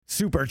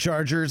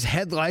superchargers,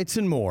 headlights,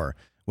 and more.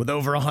 With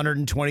over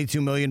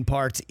 122 million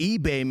parts,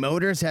 eBay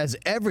Motors has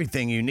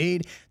everything you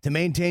need to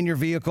maintain your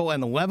vehicle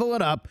and level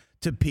it up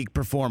to peak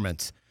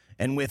performance.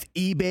 And with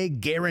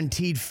eBay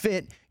Guaranteed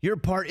Fit, your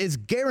part is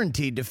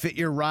guaranteed to fit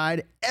your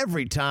ride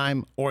every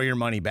time or your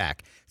money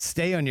back.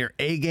 Stay on your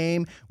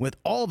A-game with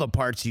all the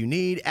parts you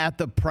need at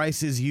the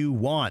prices you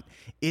want.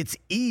 It's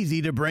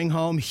easy to bring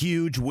home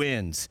huge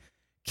wins.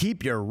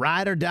 Keep your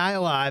ride or die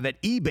alive at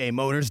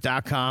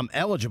ebaymotors.com.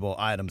 Eligible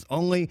items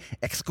only.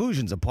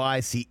 Exclusions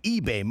apply. See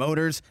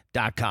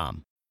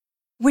ebaymotors.com.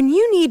 When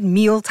you need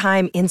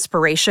mealtime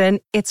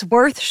inspiration, it's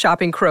worth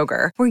shopping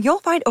Kroger, where you'll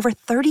find over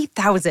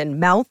 30,000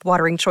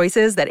 mouth-watering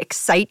choices that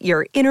excite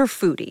your inner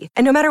foodie.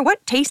 And no matter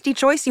what tasty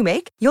choice you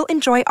make, you'll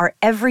enjoy our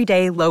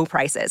everyday low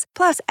prices,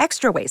 plus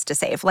extra ways to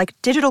save, like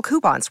digital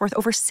coupons worth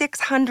over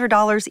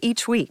 $600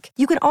 each week.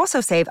 You can also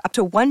save up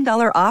to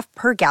 $1 off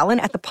per gallon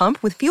at the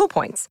pump with fuel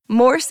points.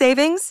 More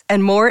savings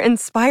and more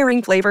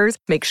inspiring flavors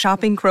make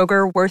shopping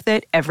Kroger worth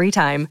it every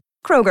time.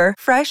 Kroger,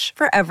 fresh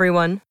for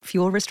everyone.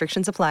 Fuel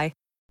restrictions apply.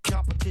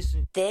 This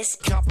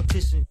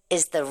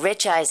is the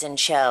Rich Eisen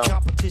Show. The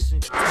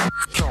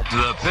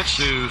pitch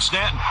to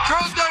Stanton.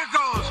 There it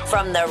goes.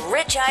 From the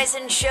Rich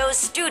Eisen Show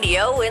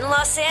studio in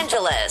Los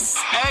Angeles.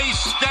 A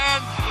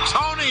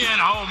Stantonian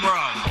home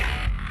run.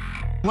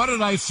 What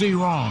did I see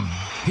wrong?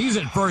 He's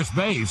at first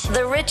base.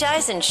 The Rich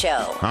Eisen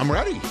Show. I'm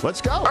ready. Let's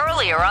go.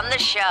 Earlier on the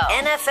show,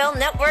 NFL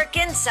Network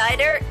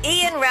insider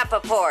Ian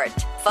Rappaport,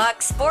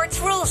 Fox Sports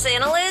rules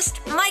analyst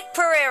Mike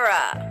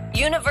Pereira,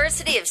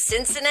 University of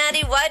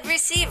Cincinnati wide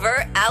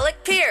receiver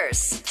Alec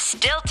Pierce.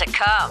 Still to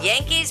come,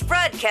 Yankees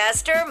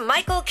broadcaster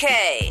Michael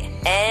Kay.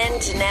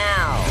 And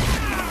now,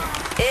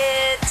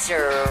 it's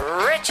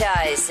Rich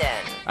Eisen.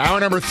 Hour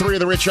number 3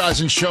 of the Rich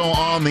Eisen Show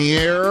on the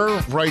air,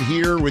 right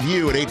here with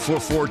you at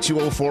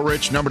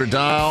 844-204-RICH, number to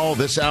dial.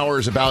 This hour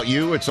is about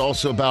you. It's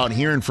also about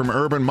hearing from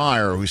Urban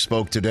Meyer, who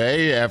spoke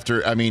today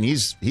after,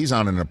 he's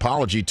on an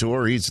apology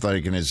tour. He's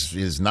like in his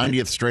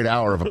 90th straight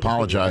hour of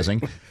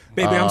apologizing.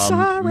 Baby, I'm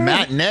sorry.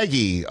 Matt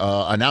Nagy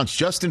announced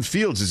Justin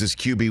Fields as his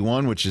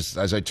QB1, which is,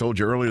 as I told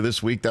you earlier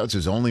this week, that was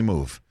his only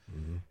move.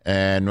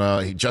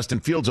 And Justin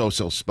Fields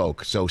also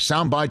spoke. So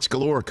sound bites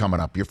galore coming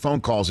up. Your phone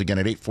calls again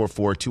at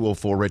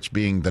 844-204-RICH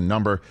being the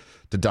number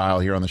to dial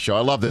here on the show.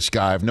 I love this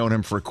guy. I've known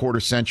him for a quarter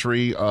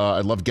century.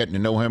 I loved getting to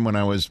know him when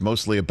I was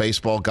mostly a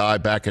baseball guy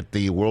back at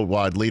the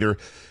worldwide leader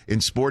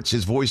in sports.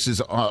 His voice is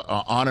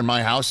on in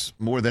my house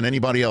more than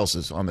anybody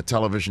else's on the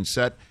television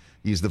set.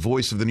 He's the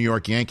voice of the New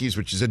York Yankees,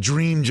 which is a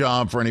dream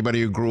job for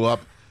anybody who grew up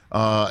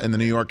in the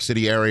New York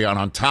City area. And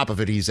on top of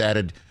it, he's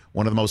added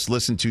one of the most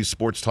listened to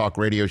sports talk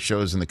radio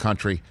shows in the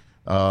country,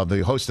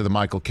 the host of the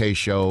Michael Kay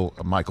Show,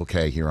 Michael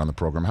Kay, here on the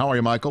program. How are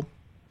you, Michael?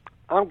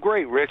 I'm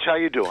great, Rich. How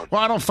you doing?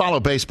 Well, I don't follow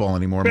baseball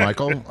anymore,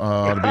 Michael,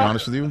 to be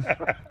honest with you.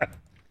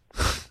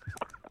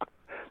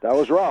 That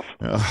was rough.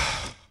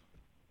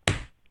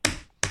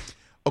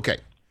 Okay.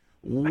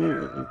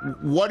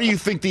 What do you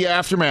think the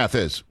aftermath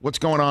is? What's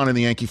going on in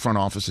the Yankee front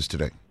offices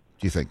today,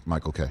 do you think,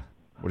 Michael Kay?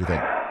 What do you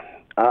think?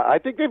 I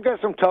think they've got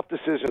some tough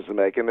decisions to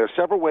make, and there's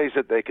several ways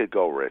that they could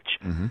go, Rich.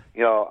 Mm-hmm.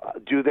 You know,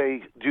 do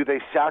they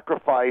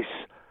sacrifice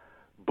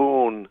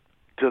Boone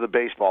to the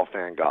baseball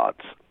fan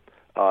gods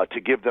to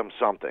give them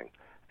something?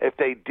 If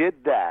they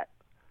did that,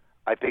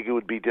 I think it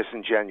would be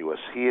disingenuous.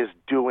 He is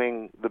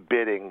doing the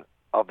bidding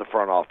of the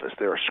front office.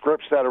 There are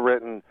scripts that are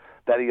written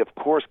that he, of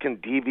course, can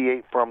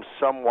deviate from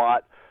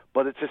somewhat,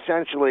 but it's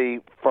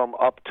essentially from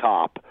up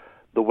top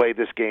the way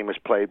this game is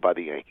played by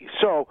the Yankees.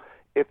 So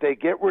if they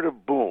get rid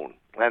of Boone,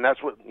 and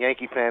that's what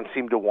Yankee fans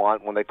seem to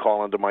want when they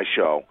call into my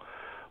show,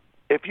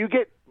 if you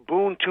get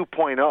Boone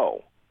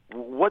 2.0,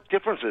 what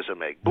difference does it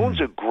make?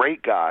 Boone's a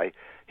great guy.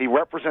 He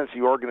represents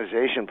the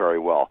organization very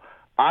well.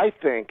 I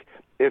think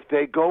if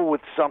they go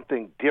with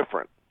something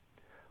different,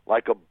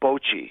 like a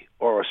Bochy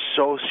or a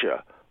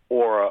Socia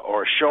or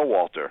a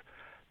Showalter,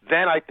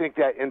 then I think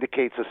that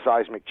indicates a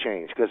seismic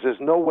change, because there's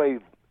no way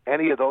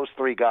any of those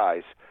three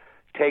guys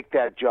take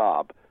that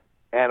job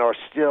and are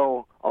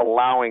still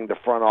allowing the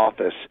front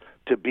office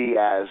to be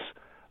as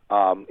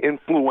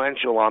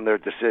influential on their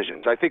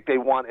decisions. I think they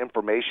want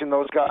information,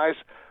 those guys,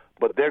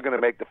 but they're going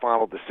to make the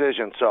final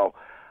decision. So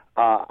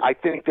I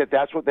think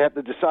that's what they have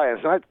to decide.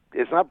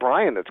 It's not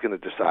Brian that's going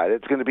to decide.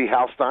 It's going to be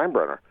Hal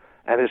Steinbrenner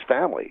and his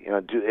family. You know,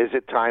 is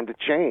it time to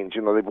change?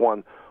 You know, they've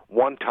won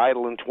one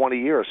title in 20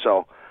 years.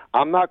 So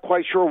I'm not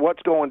quite sure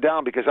what's going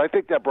down, because I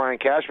think that Brian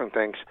Cashman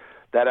thinks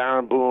that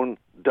Aaron Boone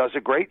does a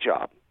great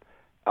job.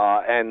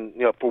 And,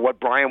 you know, for what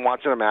Brian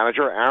wants in a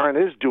manager, Aaron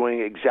is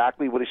doing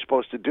exactly what he's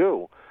supposed to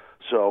do.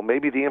 So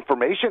maybe the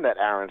information that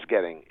Aaron's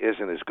getting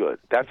isn't as good.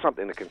 That's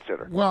something to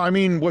consider. Well, I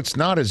mean, what's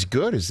not as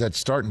good is that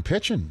starting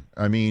pitching.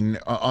 I mean,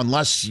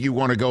 unless you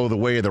want to go the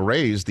way of the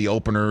Rays, the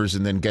openers,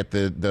 and then get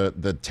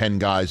the 10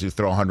 guys who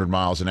throw 100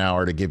 miles an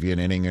hour to give you an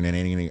inning and an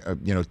inning,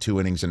 2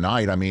 innings a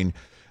night. I mean,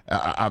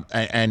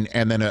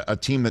 and then a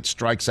team that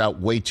strikes out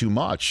way too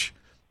much.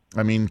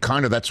 I mean,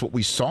 kind of that's what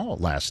we saw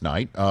last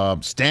night.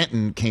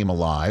 Stanton came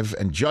alive,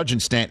 and Judge and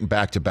Stanton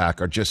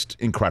back-to-back are just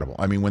incredible.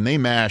 I mean, when they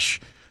mash,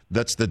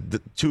 That's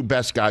the two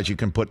best guys you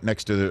can put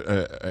next to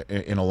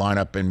in a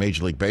lineup in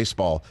Major League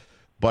Baseball.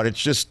 But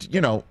it's just,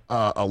 11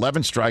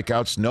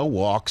 strikeouts, no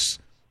walks.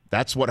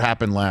 That's what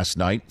happened last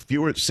night.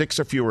 6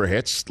 or fewer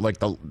hits. Like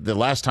the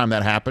last time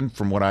that happened,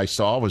 from what I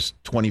saw, was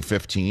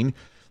 2015.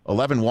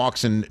 11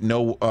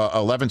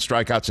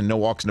 strikeouts and no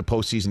walks in the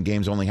postseason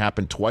games only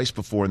happened twice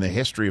before in the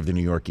history of the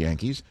New York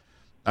Yankees.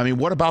 I mean,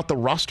 what about the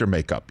roster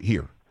makeup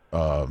here,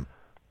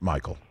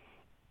 Michael?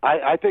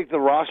 I think the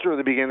roster at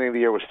the beginning of the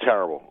year was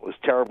terrible. It was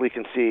terribly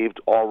conceived,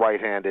 all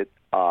right-handed.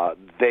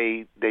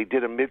 They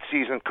did a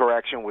midseason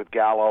correction with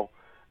Gallo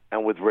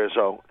and with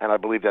Rizzo, and I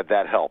believe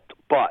that helped.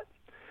 But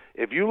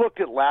if you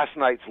looked at last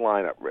night's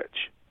lineup,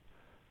 Rich,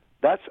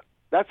 that's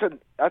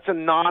a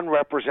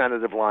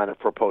non-representative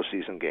lineup for a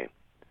postseason game.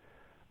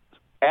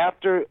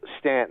 After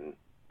Stanton,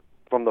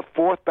 from the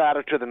fourth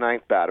batter to the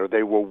ninth batter,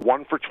 they were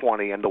 1 for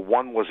 20, and the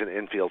one was an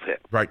infield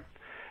hit. Right.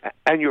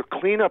 And your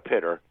cleanup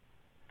hitter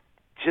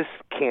just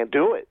can't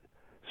do it.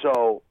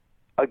 So,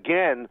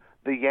 again,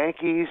 the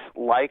Yankees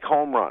like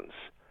home runs,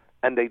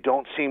 and they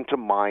don't seem to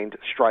mind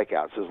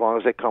strikeouts as long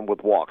as they come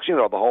with walks.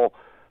 The whole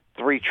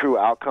 3 true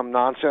outcome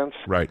nonsense.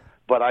 Right.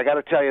 But I got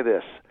to tell you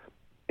this.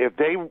 If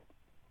they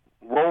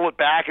roll it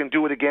back and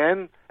do it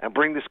again and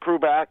bring this crew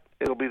back,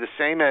 it'll be the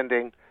same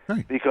ending.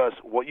 Right. Because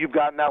what you've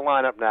got in that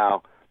lineup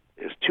now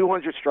is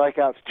 200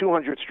 strikeouts,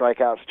 200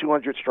 strikeouts,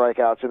 200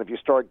 strikeouts, and if you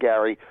start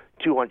Gary,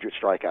 200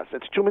 strikeouts.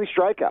 That's too many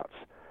strikeouts.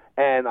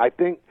 And I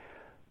think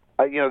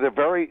they're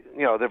very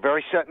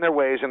set in their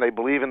ways and they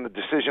believe in the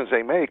decisions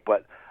they make,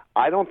 but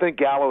I don't think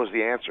Gallo is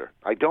the answer.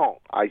 I don't.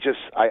 I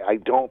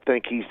don't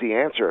think he's the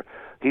answer.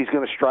 He's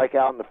going to strike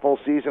out in the full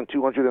season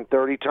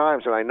 230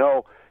 times, and I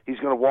know he's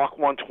going to walk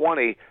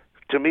 120.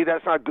 To me,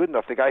 that's not good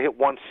enough. The guy hit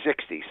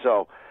 160.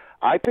 So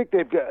I think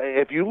they've got.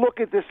 If you look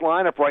at this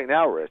lineup right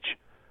now, Rich,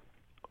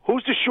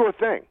 who's the sure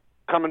thing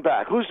coming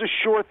back? Who's the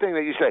sure thing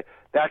that you say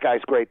that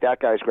guy's great?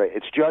 That guy's great.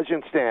 It's Judge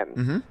and Stanton.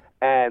 Mm-hmm.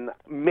 And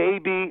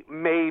maybe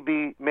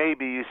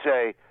you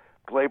say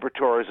Gleyber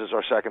Torres is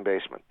our second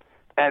baseman.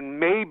 And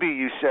maybe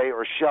you say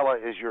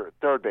Urshela is your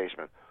third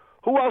baseman.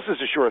 Who else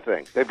is a sure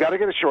thing? They've got to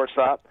get a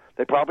shortstop.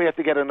 They probably have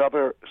to get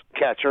another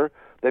catcher.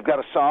 They've got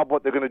to solve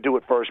what they're going to do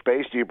at first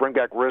base. Do you bring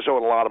back Rizzo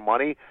at a lot of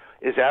money?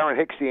 Is Aaron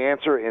Hicks the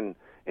answer in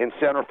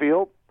center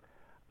field?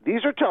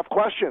 These are tough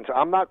questions.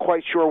 I'm not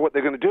quite sure what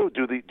they're going to do.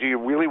 Do you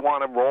really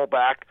want to roll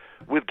back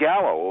with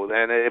Gallo?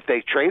 And if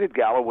they traded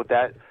Gallo, would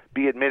that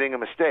be admitting a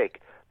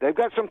mistake? They've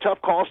got some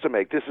tough calls to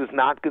make. This is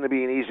not going to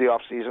be an easy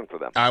offseason for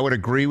them. I would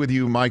agree with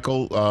you,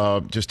 Michael.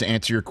 Just to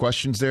answer your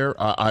questions there,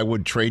 I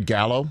would trade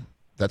Gallo.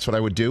 That's what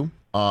I would do.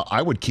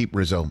 I would keep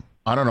Rizzo.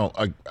 I don't know.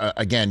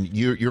 Again,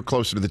 you're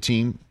closer to the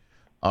team.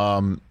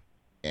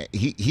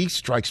 He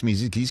strikes me.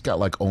 He's got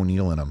like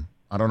O'Neal in him.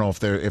 I don't know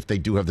if they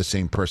do have the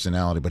same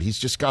personality, but he's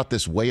just got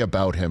this way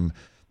about him,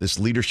 this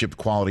leadership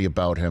quality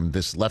about him,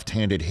 this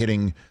left-handed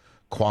hitting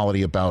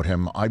quality about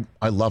him. I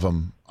love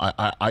him.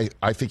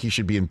 I think he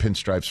should be in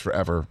Pinstripes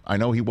forever. I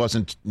know he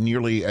wasn't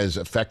nearly as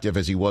effective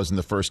as he was in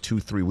the first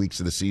 2-3 weeks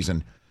of the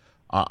season.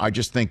 I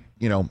just think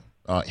him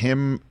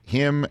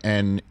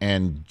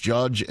and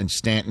Judge and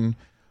Stanton.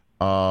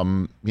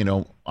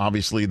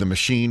 Obviously the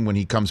machine when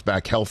he comes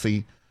back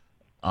healthy.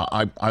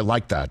 I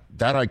like that.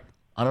 I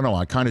don't know.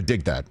 I kind of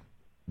dig that.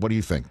 What do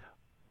you think?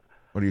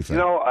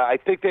 I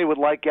think they would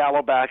like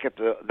Gallo back at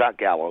not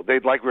Gallo.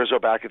 They'd like Rizzo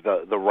back at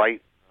the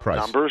right price.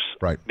 Numbers,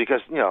 right?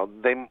 Because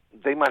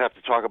they might have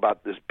to talk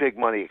about this big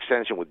money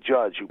extension with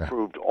Judge, who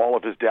proved all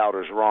of his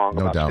doubters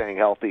wrong about staying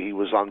healthy. He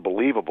was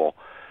unbelievable.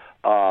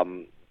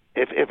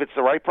 If it's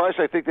the right price,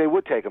 I think they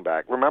would take him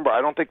back. Remember,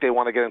 I don't think they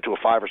want to get into a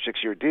 5 or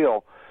 6 year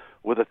deal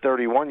with a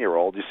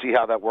 31-year-old. You see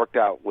how that worked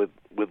out with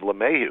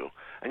LeMahieu,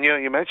 and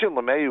you mentioned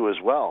LeMahieu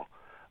as well.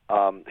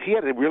 He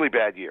had a really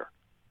bad year.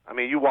 I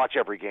mean, you watch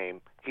every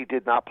game. He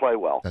did not play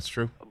well. That's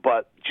true.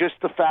 But just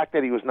the fact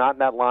that he was not in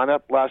that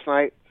lineup last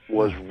night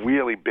was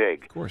really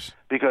big. Of course.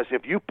 Because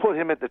if you put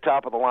him at the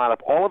top of the lineup,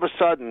 all of a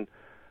sudden,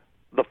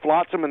 the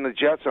flotsam and the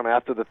jetsam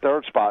after the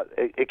third spot,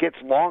 it gets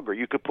longer.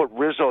 You could put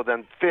Rizzo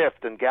then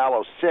fifth and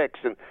Gallo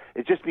sixth, and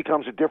it just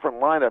becomes a different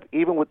lineup,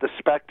 even with the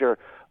specter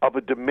of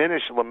a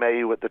diminished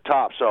LeMahieu at the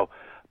top. So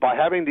by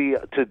having to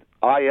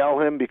IL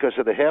him because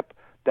of the hip,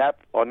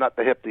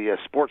 the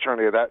sports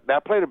hernia,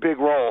 that played a big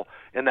role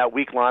in that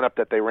weak lineup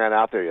that they ran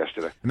out there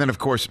yesterday. And then, of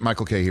course,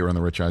 Michael Kay here on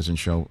the Rich Eisen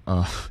Show.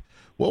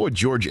 What would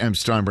George M.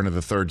 Steinbrenner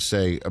III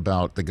say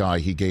about the guy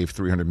he gave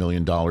 $300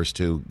 million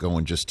to go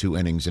in just 2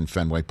 innings in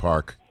Fenway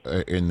Park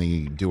in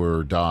the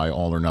do-or-die,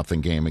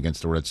 all-or-nothing game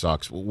against the Red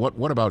Sox?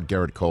 What about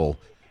Gerrit Cole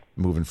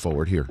moving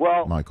forward here,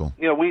 Michael?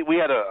 We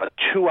had a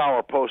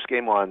 2-hour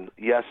post-game on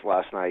Yes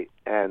last night,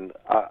 and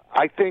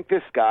I think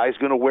this guy's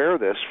going to wear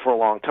this for a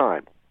long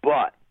time.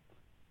 But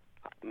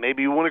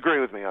maybe you won't agree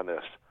with me on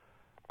this.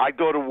 I'd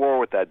go to war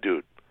with that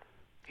dude.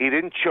 He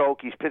didn't choke.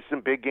 He's pitched in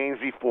big games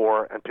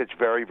before and pitched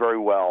very, very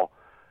well.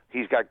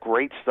 He's got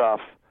great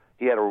stuff.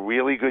 He had a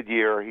really good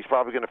year. He's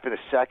probably going to finish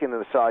second in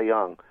the Cy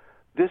Young.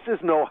 This is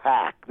no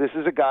hack. This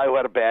is a guy who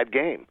had a bad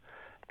game.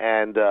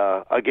 And,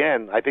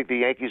 again, I think the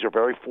Yankees are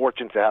very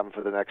fortunate to have him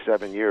for the next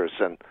 7 years.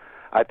 And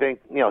I think,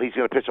 he's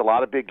going to pitch a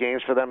lot of big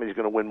games for them. He's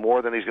going to win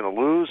more than he's going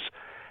to lose.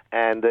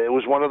 And it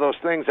was one of those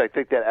things. I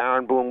think that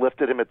Aaron Boone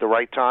lifted him at the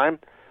right time.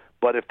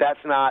 But if that's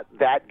not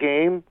that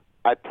game,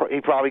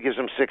 he probably gives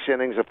him 6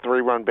 innings of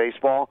 3-run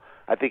baseball.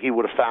 I think he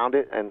would have found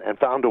it and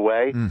found a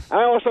way.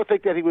 I also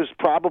think that he was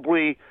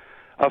probably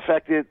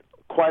affected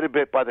quite a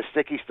bit by the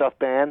sticky stuff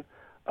ban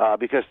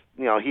because,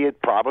 he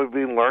had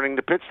probably been learning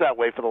to pitch that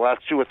way for the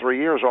last 2 or 3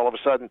 years. All of a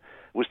sudden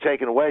was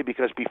taken away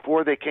because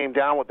before they came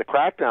down with the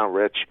crackdown,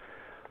 Rich,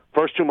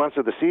 first 2 months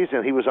of the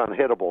season, he was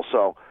unhittable.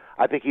 So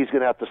I think he's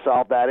going to have to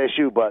solve that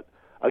issue. But,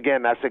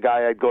 again, that's the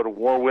guy I'd go to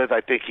war with.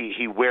 I think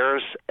he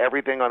wears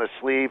everything on his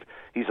sleeve.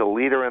 He's a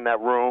leader in that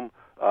room.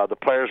 The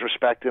players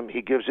respect him.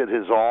 He gives it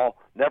his all,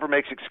 never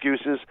makes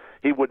excuses.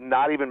 He would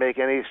not even make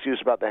any excuse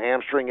about the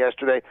hamstring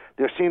yesterday.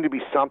 There seemed to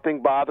be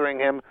something bothering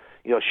him.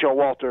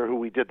 Showalter, who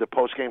we did the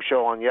post-game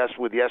show on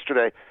with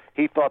yesterday,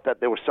 he thought that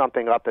there was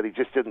something up that he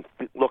just didn't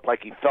look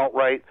like he felt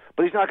right.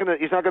 But he's not going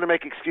to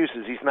make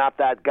excuses. He's not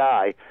that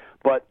guy.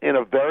 But in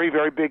a very,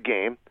 very big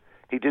game,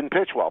 he didn't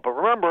pitch well. But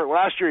remember,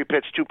 last year he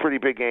pitched 2 pretty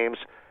big games,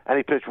 and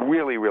he pitched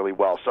really, really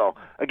well. So,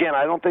 again,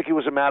 I don't think it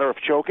was a matter of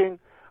choking.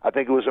 I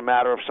think it was a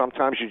matter of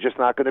sometimes you're just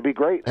not going to be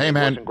great. Hey,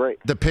 man, wasn't great.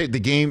 The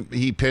game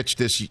he pitched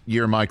this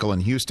year, Michael, in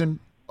Houston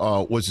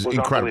was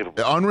incredible.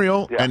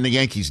 Unreal, yeah. And the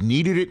Yankees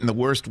needed it in the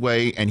worst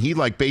way, and he,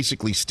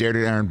 basically stared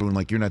at Aaron Boone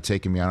like, you're not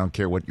taking me out. I don't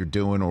care what you're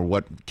doing or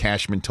what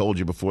Cashman told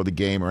you before the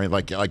game, or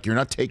like you're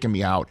not taking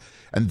me out.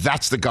 And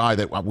that's the guy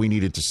that we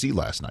needed to see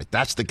last night.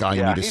 That's the guy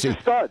you need to see. He's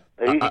a stud.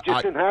 He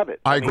just didn't have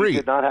it. I agree. He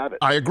did not have it.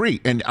 I agree.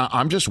 And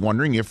I'm just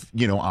wondering if,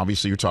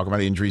 obviously you're talking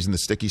about injuries and the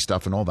sticky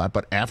stuff and all that,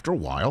 but after a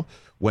while,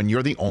 when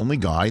you're the only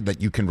guy that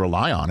you can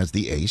rely on as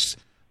the ace,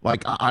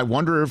 I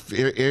wonder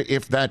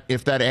if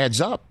that adds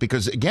up.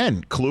 Because,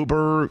 again,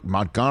 Kluber,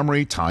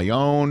 Montgomery,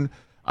 Tyone,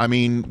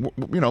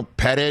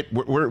 Pettit,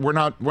 we're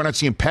not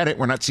seeing Pettit.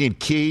 We're not seeing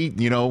Key,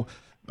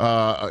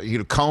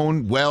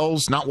 Cone,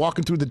 Wells not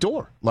walking through the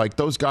door.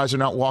 Those guys are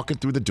not walking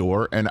through the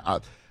door. And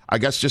I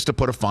guess just to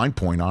put a fine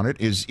point on it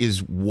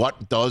is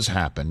what does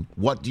happen?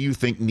 What do you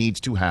think needs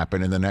to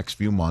happen in the next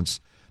few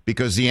months?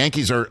 Because the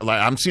Yankees are,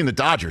 I'm seeing the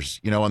Dodgers,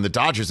 and the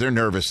Dodgers, they're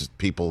nervous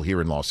people here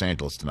in Los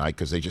Angeles tonight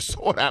because they just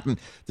saw what happened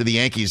to the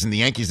Yankees, and the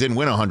Yankees didn't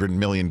win 100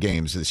 million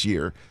games this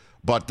year.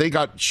 But they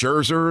got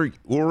Scherzer,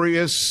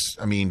 Urias,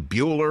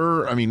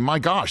 Buehler. My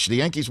gosh, the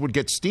Yankees would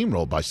get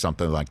steamrolled by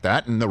something like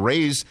that. And the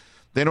Rays,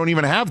 they don't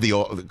even have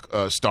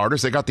the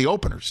starters. They got the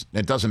openers.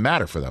 It doesn't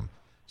matter for them.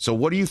 So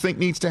what do you think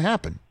needs to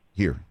happen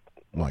here,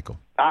 Michael?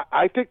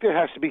 I think there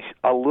has to be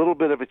a little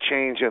bit of a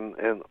change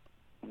in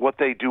what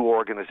they do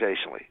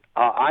organizationally.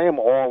 I am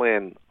all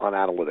in on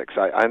analytics.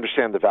 I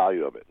understand the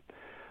value of it.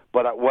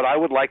 But what I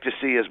would like to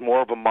see is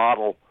more of a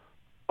model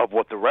of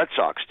what the Red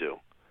Sox do,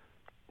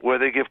 where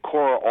they give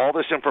Cora all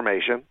this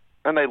information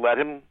and they let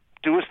him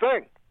do his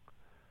thing.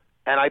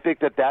 And I think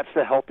that that's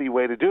the healthy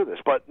way to do this.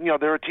 But,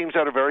 there are teams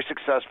that are very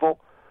successful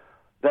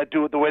that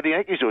do it the way the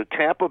Yankees do it.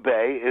 Tampa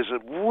Bay is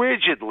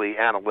rigidly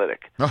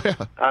analytic. Oh,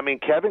 yeah.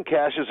 Kevin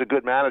Cash is a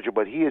good manager,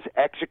 but he is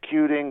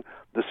executing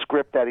the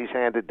script that he's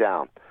handed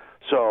down.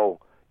 So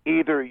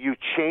either you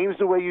change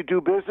the way you do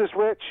business,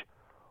 Rich,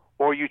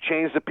 or you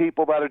change the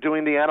people that are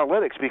doing the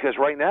analytics. Because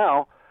right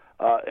now,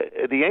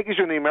 the Yankees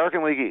are in the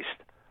American League East.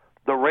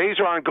 The Rays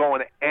aren't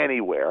going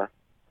anywhere.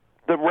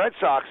 The Red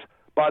Sox,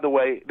 by the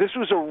way, this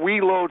was a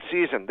reload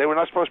season. They were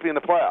not supposed to be in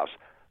the playoffs.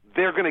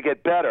 They're going to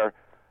get better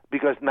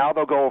because now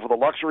they'll go over the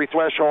luxury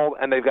threshold,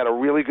 and they've got a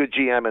really good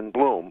GM in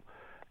Bloom.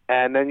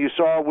 And then you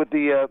saw with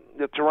the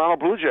Toronto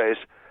Blue Jays,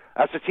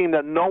 that's a team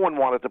that no one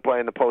wanted to play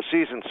in the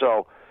postseason.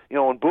 So,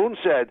 when Boone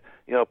said,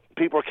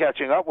 people are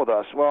catching up with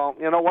us, well,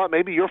 you know what?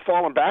 Maybe you're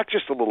falling back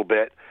just a little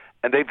bit,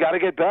 and they've got to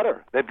get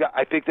better.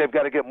 I think they've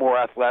got to get more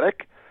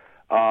athletic.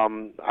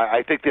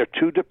 I think they're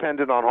too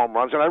dependent on home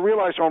runs, and I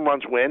realize home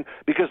runs win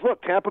because,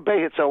 look, Tampa Bay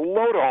hits a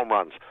load of home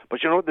runs.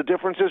 But you know what the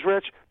difference is,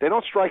 Rich? They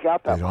don't strike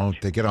out that much.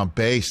 They get on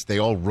base. They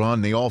all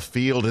run. They all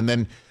field. And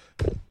then,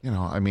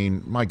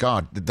 my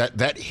God,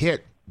 that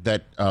hit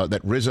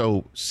that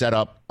Rizzo set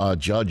up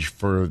Judge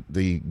for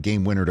the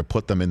game winner to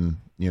put them in,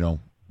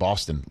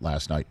 Boston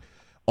last night,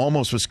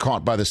 almost was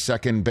caught by the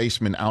second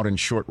baseman out in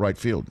short right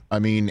field.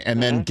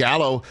 Then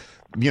Gallo,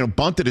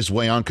 bunted his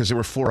way on because there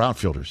were 4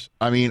 outfielders.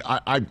 I don't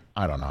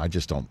know. I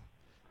just don't.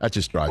 That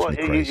just drives me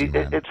crazy,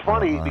 man. It's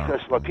funny because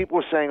people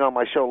were saying on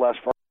my show last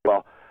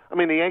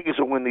Friday, the Yankees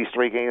will win these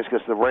 3 games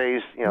because the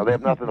Rays, they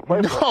have nothing to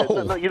play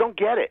for. No, you don't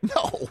get it.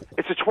 No.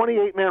 It's a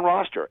 28-man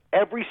roster.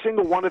 Every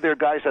single one of their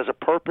guys has a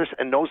purpose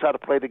and knows how to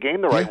play the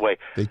game the right way.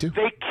 They do.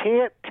 They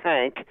can't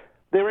tank.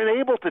 They're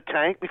unable to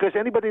tank because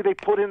anybody they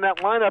put in that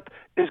lineup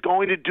is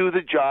going to do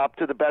the job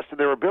to the best of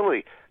their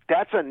ability.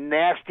 That's a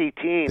nasty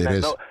team.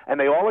 And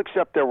they all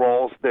accept their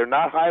roles. They're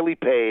not highly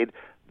paid.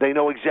 They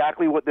know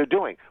exactly what they're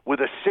doing. With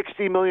a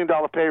 $60 million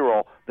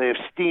payroll, they have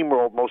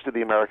steamrolled most of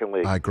the American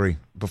League. I agree.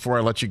 Before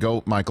I let you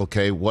go, Michael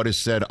K., what is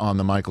said on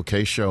the Michael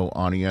K. Show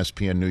on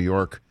ESPN New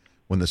York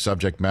when the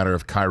subject matter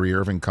of Kyrie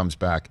Irving comes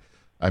back?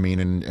 And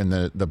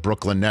the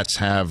Brooklyn Nets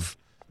have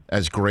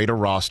as great a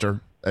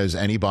roster as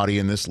anybody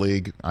in this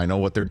league. I know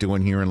what they're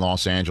doing here in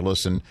Los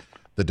Angeles, and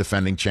the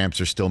defending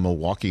champs are still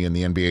Milwaukee in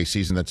the NBA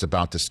season that's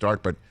about to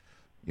start. But,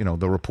 you know,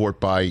 the report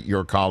by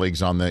your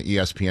colleagues on the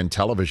ESPN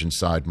television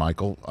side,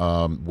 Michael,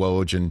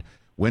 Woj and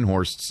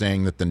Windhorst,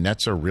 saying that the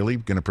Nets are really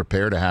going to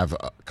prepare to have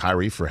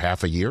Kyrie for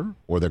half a year,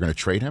 or they're going to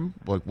trade him.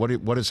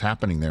 What is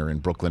happening there in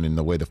Brooklyn in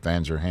the way the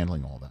fans are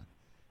handling all that?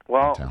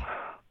 Well,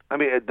 I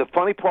mean, the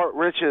funny part,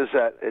 Rich, is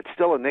that it's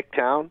still a Knick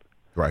town.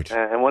 Right.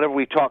 And whenever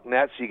we talk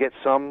Nets, you get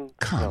some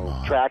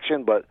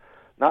traction, but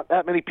not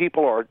that many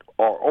people are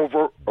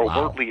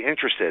overtly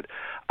interested.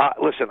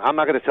 Listen, I'm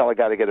not going to tell a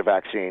guy to get a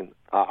vaccine.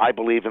 I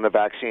believe in the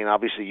vaccine.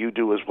 Obviously, you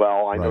do as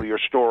well. I know your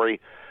story.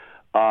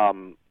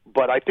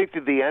 But I think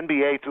that the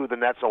NBA threw the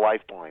Nets a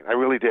lifeline. I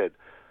really did.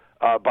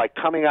 By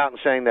coming out and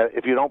saying that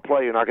if you don't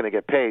play, you're not going to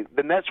get paid.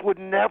 The Nets would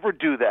never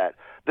do that.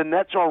 The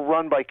Nets are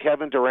run by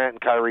Kevin Durant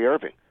and Kyrie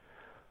Irving.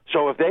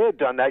 So if they had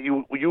done that,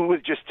 you would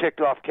have just ticked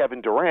off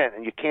Kevin Durant,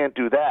 and you can't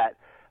do that.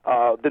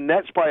 The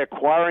Nets, by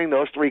acquiring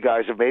those three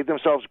guys, have made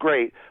themselves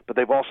great, but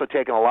they've also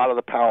taken a lot of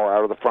the power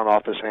out of the front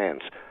office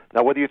hands.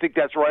 Now, whether you think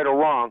that's right or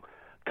wrong,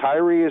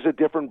 Kyrie is a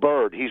different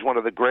bird. He's one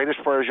of the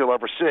greatest players you'll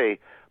ever see,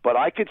 but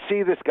I could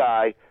see this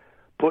guy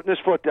putting his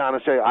foot down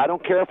and say, I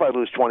don't care if I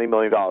lose $20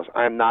 million.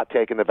 I am not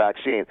taking the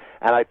vaccine.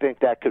 And I think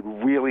that could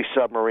really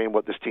submarine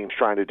what this team's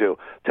trying to do.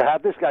 To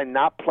have this guy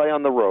not play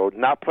on the road,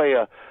 not play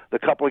the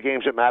couple of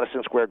games at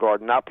Madison Square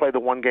Garden, not play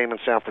the one game in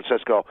San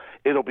Francisco,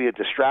 it'll be a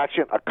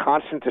distraction, a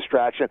constant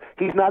distraction.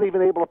 He's not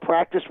even able to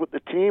practice with the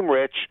team,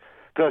 Rich,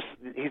 because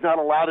he's not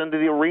allowed into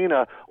the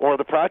arena or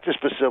the practice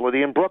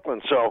facility in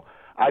Brooklyn. So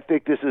I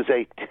think this is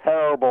a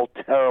terrible,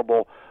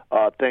 terrible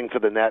thing for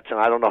the Nets, and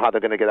I don't know how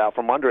they're going to get out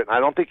from under it. And I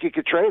don't think you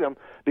could trade him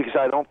because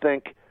I don't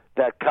think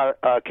that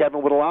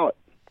Kevin would allow it.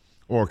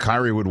 Or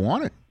Kyrie would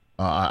want it.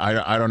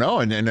 I don't know.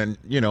 And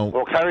you know.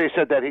 Well, Kyrie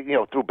said that he,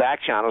 through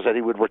back channels that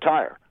he would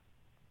retire.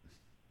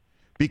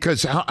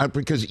 Because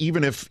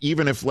even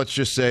if let's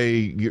just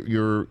say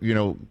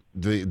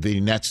the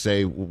Nets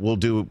say we'll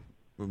do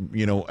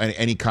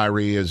any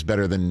Kyrie is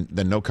better than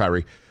no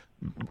Kyrie.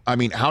 I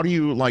mean, how do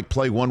you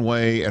play one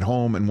way at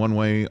home and one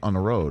way on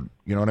the road?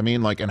 You know what I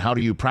mean? And how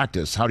do you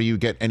practice? How do you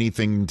get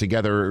anything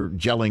together,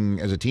 gelling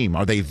as a team?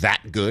 Are they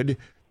that good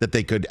that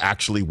they could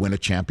actually win a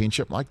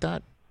championship like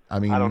that? I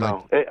mean, I don't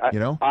know.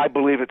 I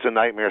believe it's a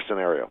nightmare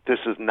scenario. This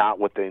is not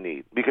what they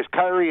need because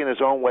Kyrie, in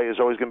his own way, is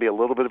always going to be a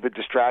little bit of a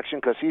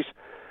distraction because he's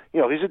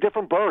a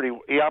different bird.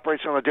 He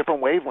operates on a different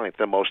wavelength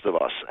than most of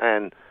us,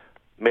 and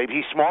maybe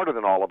he's smarter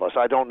than all of us.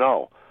 I don't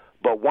know.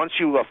 But once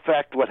you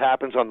affect what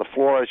happens on the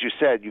floor, as you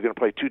said, you're going to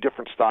play two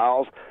different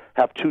styles,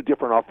 have two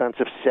different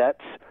offensive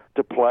sets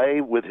to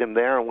play with him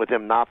there and with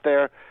him not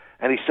there.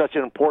 And he's such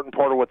an important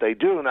part of what they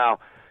do. Now,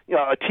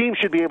 a team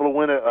should be able to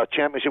win a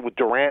championship with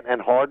Durant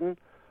and Harden,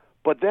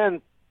 but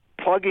then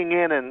plugging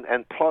in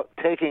and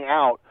taking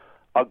out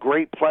a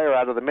great player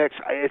out of the mix,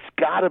 it's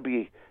got to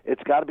be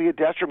a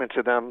detriment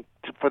to them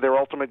for their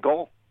ultimate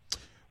goal.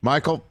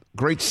 Michael,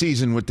 great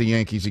season with the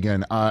Yankees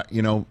again.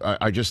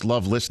 I just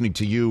love listening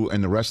to you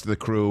and the rest of the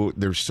crew.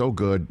 They're so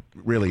good.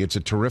 Really, it's a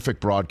terrific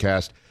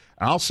broadcast.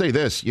 And I'll say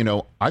this,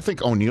 I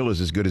think O'Neill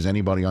is as good as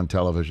anybody on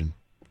television.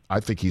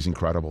 I think he's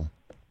incredible.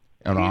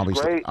 And he's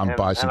obviously, great. I'm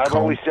biased. And I've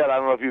always said, I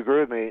don't know if you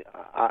agree with me,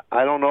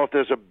 I don't know if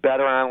there's a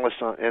better analyst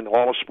in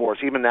all of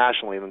sports, even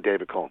nationally, than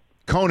David Cone.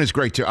 Cone is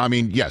great, too. I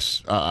mean,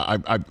 yes,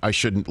 I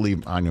shouldn't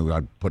leave. I knew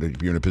I'd put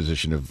you in a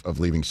position of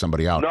leaving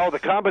somebody out. No, the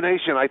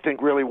combination, I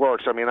think, really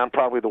works. I mean, I'm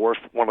probably the worst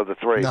one of the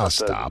three. No,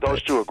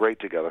 those two are great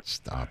together.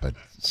 Stop it.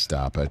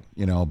 But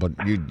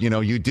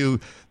you do,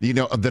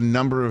 the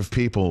number of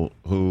people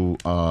who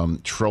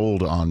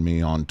trolled on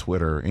me on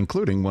Twitter,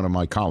 including one of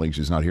my colleagues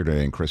who's not here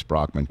today, and Chris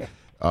Brockman,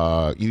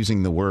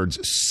 using the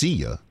words "see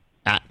ya"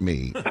 at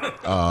me.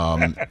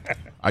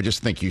 I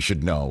just think you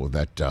should know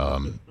that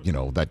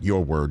that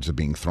your words are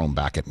being thrown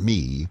back at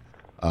me,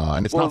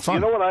 and it's not fun.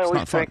 You know what I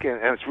always think, and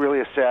it's really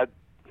a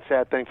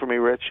sad thing for me,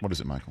 Rich. What is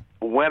it, Michael?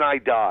 When I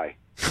die,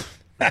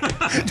 that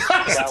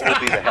will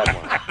be the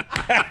headline.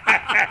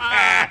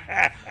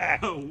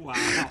 Oh,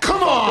 wow!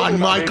 Come on,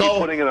 Michael. Maybe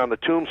putting it on the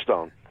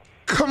tombstone.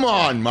 Come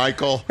on,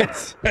 Michael.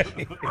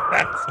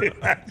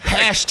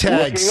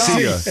 Hashtag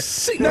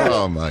see ya.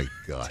 Oh, my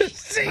gosh.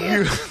 See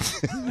ya.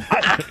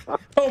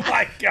 Oh,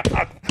 my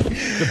God.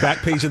 The back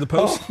page of the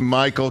Post.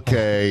 Michael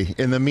K.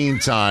 In the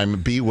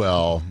meantime, be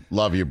well.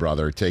 Love you,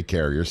 brother. Take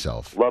care of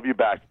yourself. Love you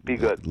back. Be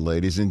good.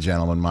 Ladies and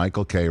gentlemen,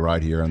 Michael K.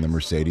 right here on the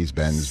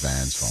Mercedes-Benz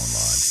Vans phone line.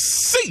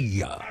 See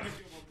ya.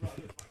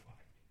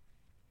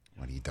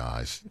 When he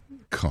dies.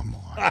 Come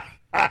on.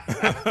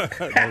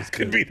 That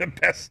could be the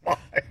best line.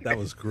 That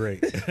was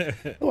great.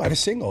 Oh, I have a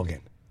single again.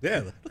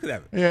 Yeah, look at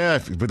that. Yeah,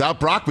 without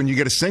Brockman, you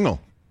get a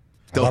single.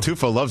 Del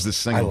Tufo loves this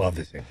single. I love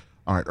this single.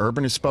 All right,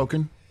 Urban has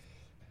spoken.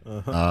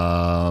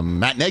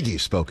 Matt Nagy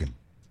has spoken.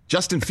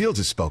 Justin Fields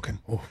has spoken.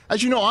 Oh.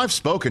 As you know, I've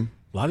spoken.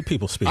 A lot of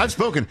people speak. I've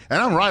spoken,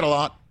 and I'm right a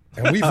lot.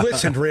 And we've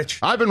listened, Rich.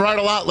 I've been right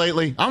a lot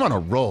lately. I'm on a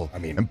roll.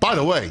 And by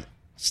the way,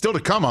 still to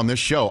come on this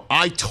show,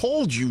 I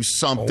told you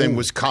something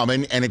was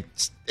coming, and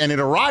it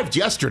arrived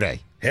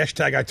yesterday.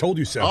 Hashtag I told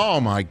you so. Oh,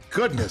 my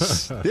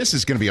goodness. This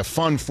is going to be a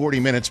fun 40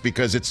 minutes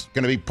because it's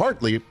going to be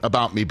partly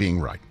about me being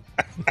right.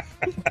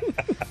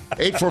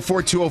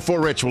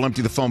 844-204-RICH. We'll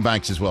empty the phone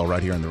banks as well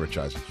right here on The Rich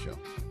Eisen Show.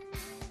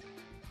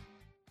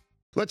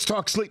 Let's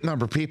talk Sleep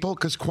Number, people,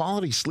 because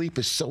quality sleep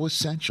is so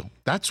essential.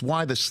 That's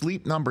why the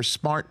Sleep Number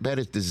smart bed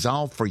is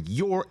designed for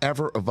your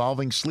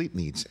ever-evolving sleep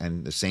needs,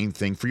 and the same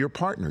thing for your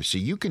partner, so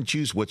you can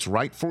choose what's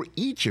right for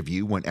each of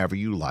you whenever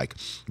you like.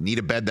 Need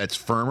a bed that's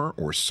firmer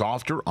or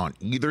softer on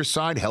either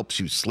side, helps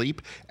you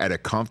sleep at a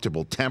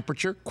comfortable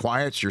temperature,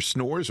 quiets your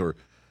snores or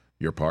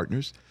your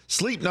partner's?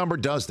 Sleep Number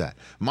does that.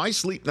 My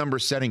Sleep Number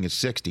setting is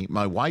 60.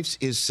 My wife's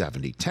is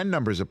 70. 10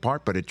 numbers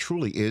apart, but it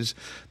truly is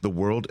the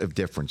world of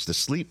difference. The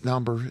Sleep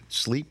Number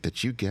sleep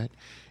that you get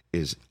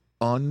is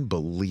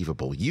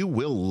unbelievable. You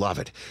will love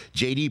it.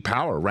 J.D.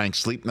 Power ranks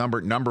Sleep Number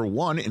number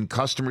 1 in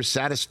customer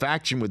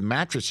satisfaction with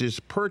mattresses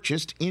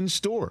purchased in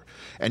store.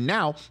 And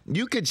now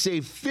you could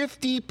save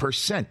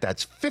 50%.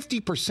 That's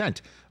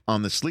 50%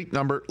 on the Sleep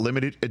Number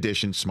limited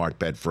edition smart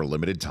bed for a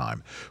limited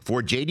time.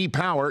 For J.D.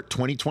 Power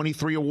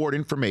 2023 award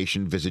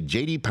information, visit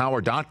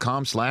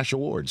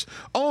jdpower.com/awards.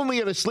 Only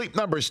at a Sleep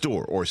Number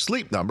store or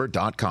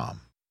sleepnumber.com.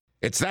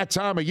 It's that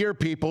time of year,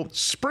 people.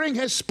 Spring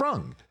has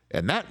sprung,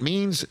 and that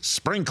means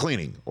spring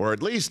cleaning, or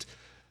at least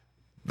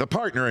the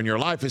partner in your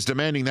life is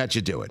demanding that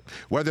you do it.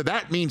 Whether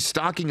that means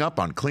stocking up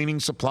on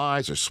cleaning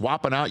supplies or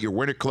swapping out your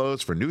winter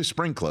clothes for new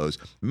spring clothes,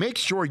 make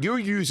sure you're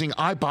using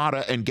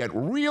Ibotta and get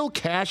real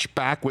cash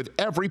back with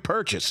every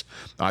purchase.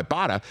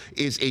 Ibotta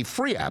is a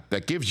free app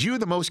that gives you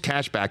the most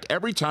cash back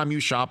every time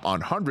you shop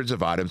on hundreds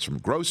of items, from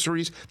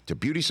groceries to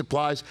beauty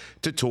supplies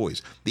to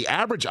toys. The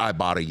average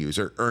Ibotta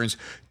user earns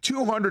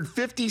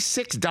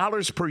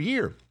 $256 per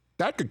year.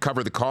 That could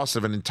cover the cost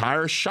of an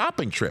entire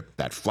shopping trip,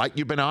 that flight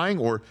you've been eyeing,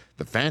 or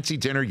the fancy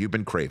dinner you've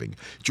been craving.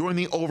 Join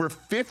the over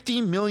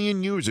 50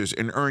 million users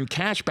and earn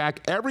cash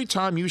back every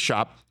time you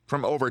shop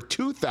from over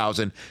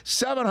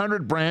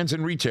 2,700 brands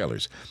and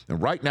retailers.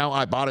 And right now,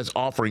 Ibotta is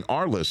offering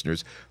our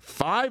listeners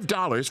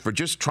 $5 for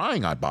just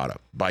trying Ibotta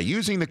by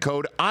using the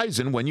code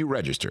EISEN when you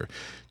register.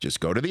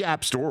 Just go to the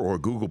App Store or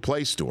Google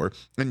Play Store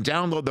and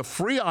download the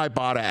free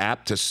Ibotta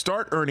app to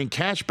start earning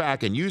cash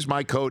back and use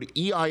my code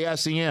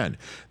EISEN.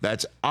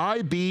 That's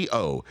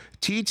IBOTTA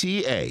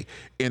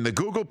in the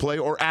Google Play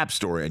or App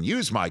Store and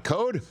use my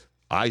code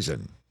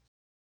EISEN.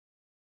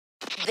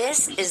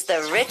 This is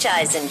the Rich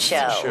Eisen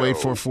Show.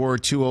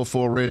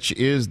 844-204-RICH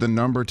is the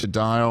number to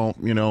dial.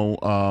 You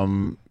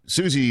know,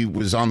 Susie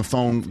was on the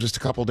phone just a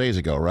couple days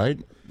ago, right?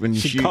 When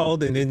she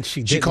called and then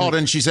she called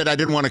and she said, I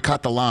didn't want to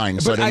cut the line,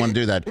 so I didn't want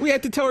to do that. We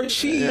had to tell her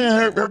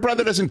her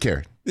brother doesn't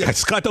care. Yeah,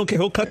 Scott don't care.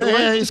 He'll cut the line.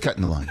 Yeah, he's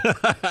cutting the line.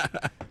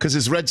 Because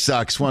his Red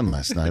Sox won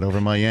last night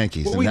over my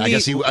Yankees. Well, I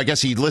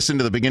guess he listened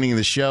to the beginning of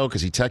the show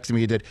because he texted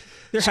me. He did.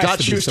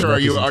 Scott Schuster, are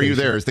you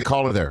there? Is the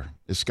caller there?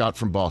 Is Scott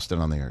from Boston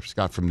on the air?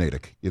 Scott from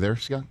Natick. You there,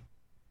 Scott?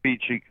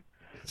 Speech.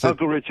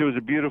 Uncle Rich, it was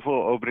a beautiful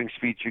opening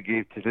speech you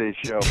gave today's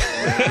show.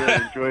 I really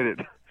enjoyed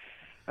it.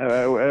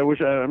 I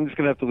wish I'm just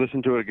going to have to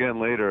listen to it again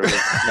later.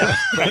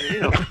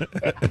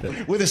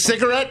 With a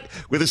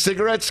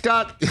cigarette,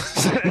 Scott?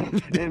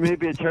 And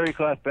maybe a terry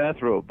cloth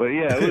bathrobe. But,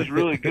 yeah, it was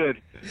really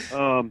good.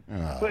 But,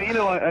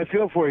 I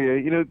feel for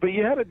you. But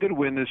you had a good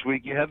win this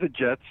week. You had the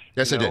Jets.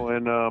 Yes, I did.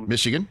 And,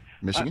 Michigan,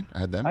 I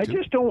had them, too. I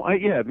just don't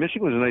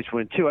Michigan was a nice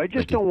win, too. I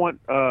just don't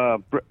want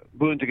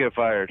Boone to get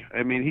fired.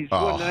 I mean, he's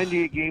won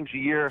 98 games a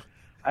year.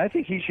 I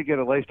think he should get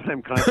a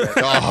lifetime contract.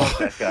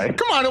 That guy.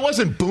 Come on, it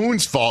wasn't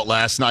Boone's fault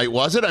last night,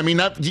 was it? I mean,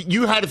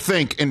 you had to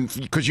think, and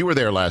because you were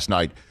there last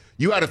night,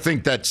 you had to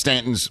think that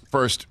Stanton's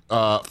first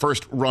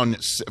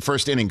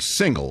inning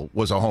single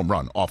was a home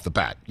run off the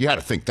bat. You had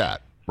to think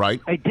that, right?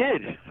 I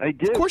did.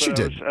 Of course you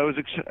did. I was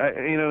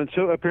and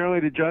so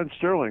apparently did John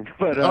Sterling.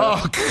 But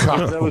oh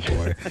God, that was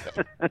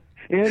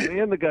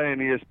and the guy on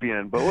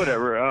ESPN. But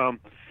whatever. I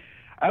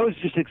was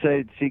just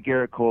excited to see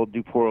Gerrit Cole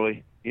do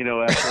poorly.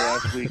 After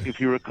last week, if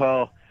you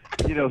recall,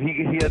 he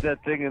had that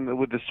thing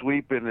with the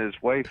sweep and his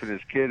wife and his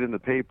kid in the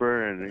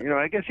paper, and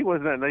I guess he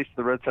wasn't that nice to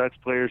the Red Sox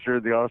players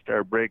during the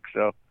All-Star break.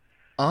 So,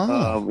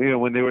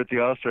 when they were at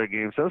the All-Star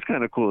game, so it was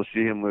kind of cool to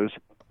see him lose.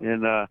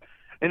 And there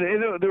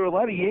were a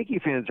lot of Yankee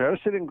fans there. I was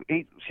sitting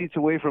 8 seats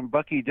away from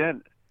Bucky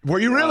Dent. Were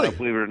you really?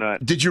 Believe it or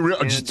not. Did you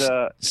really?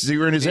 So you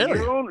were in his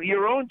area.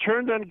 Your own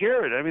turned on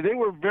Gerrit. I mean, they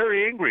were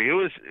very angry.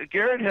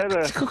 Gerrit had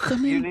a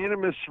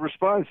unanimous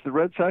response. The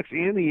Red Sox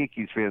and the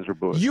Yankees fans were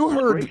booing. You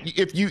heard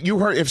if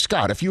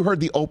you heard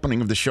the opening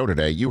of the show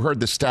today, you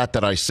heard the stat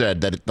that I said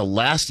that the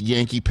last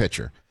Yankee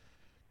pitcher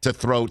to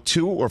throw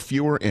 2 or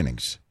fewer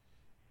innings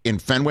in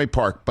Fenway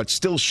Park, but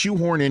still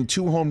shoehorn in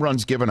 2 home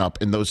runs given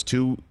up in those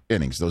 2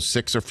 innings, those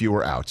 6 or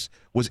fewer outs,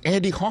 was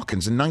Andy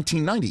Hawkins in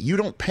 1990. You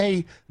don't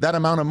pay that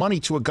amount of money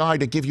to a guy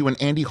to give you an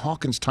Andy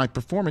Hawkins type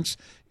performance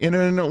in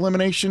an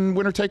elimination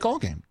winner-take-all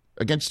game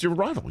against your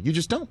rival. You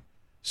just don't.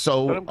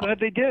 So, but I'm glad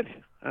they did.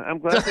 I'm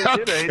glad they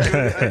did.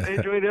 I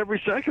enjoyed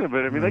every second of it.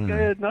 I mean, that guy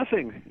had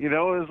nothing. It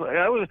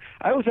was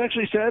I was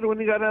actually sad when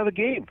he got out of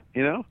the game.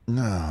 Oh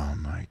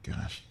my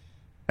gosh.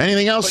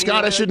 Anything else,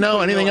 Scott? I should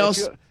know. Anything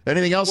else?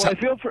 Anything else? Well,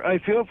 I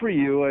feel for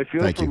you. I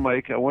feel Thank for you.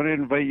 Mike. I want to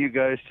invite you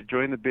guys to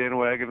join the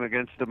bandwagon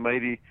against the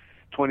mighty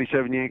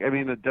 27 Yankees. I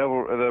mean,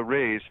 the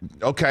Rays.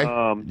 Okay.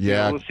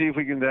 We'll see if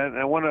we can. And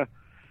I want to.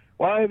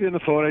 While I have you on the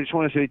phone, I just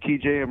want to say,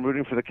 TJ, I'm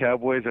rooting for the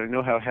Cowboys. I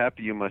know how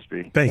happy you must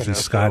be. Thank you,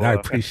 Scott. I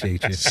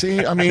appreciate you.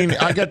 See, I mean,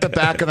 I got the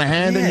back of the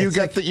hand, and you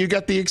got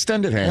the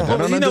extended hand. I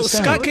don't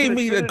understand. Scott gave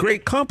me a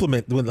great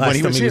compliment when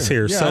he was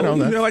here. Yeah,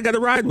 so I got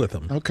to ride with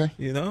him. Okay,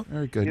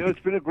 very good.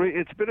 It's been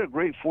a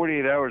great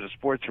 48 hours of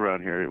sports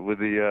around here with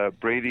the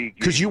Brady.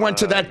 Because you went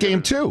to that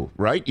game too,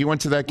 right? You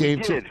went to that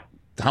game too.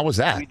 How was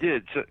that? We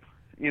did. So,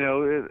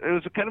 it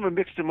was a kind of a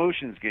mixed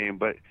emotions game,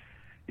 but.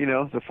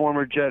 The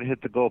former Jet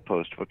hit the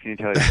goalpost. What can you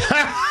tell you?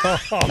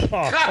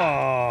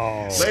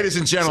 Ladies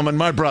and gentlemen,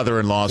 my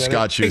brother-in-law,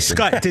 Scott Schuster.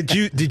 Hey, Scott,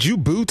 did you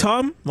boo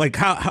Tom? Like,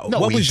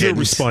 what was your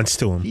response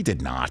to him? He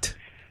did not.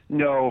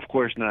 No, of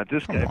course not.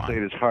 This guy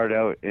played his heart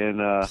out,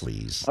 and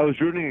please. I was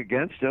rooting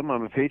against him.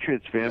 I'm a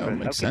Patriots fan,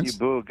 but how can you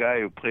boo a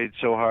guy who played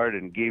so hard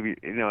and gave you,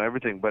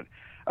 everything? But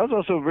I was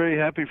also very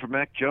happy for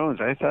Mac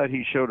Jones. I thought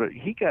he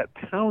got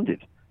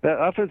pounded.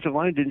 That offensive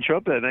line didn't show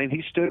up that night.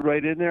 He stood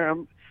right in there.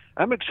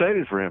 I'm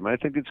excited for him. I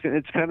think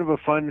it's kind of a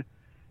fun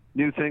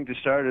new thing to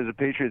start as a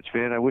Patriots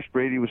fan. I wish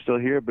Brady was still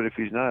here, but if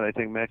he's not, I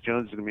think Mac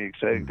Jones is going to be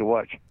exciting to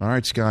watch. All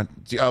right, Scott.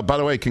 By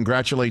the way,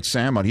 congratulate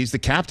Sam on. He's the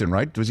captain,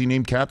 right? Was he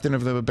named captain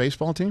of the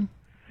baseball team?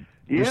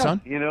 Yeah,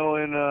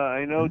 and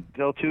I know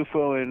Del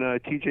Tufo and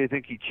TJ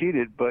think he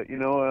cheated, but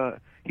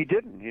he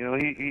didn't.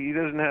 He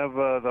doesn't have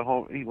the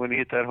home when he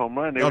hit that home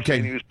run. They were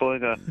saying he was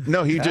pulling a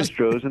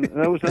Astros, and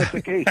that was not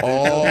the case.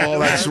 Oh,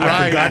 that's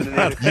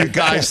right. You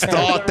guys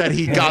thought that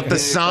he got the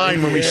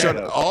sign when we showed.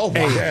 Oh,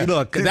 hey,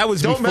 look, that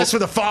was don't mess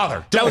with the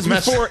father. That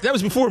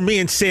was before me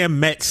and Sam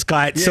met,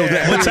 Scott. So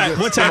that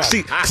once I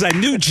actually, because I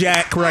knew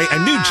Jack, right?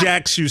 I knew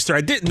Jack Schuster.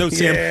 I didn't know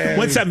Sam. Yeah.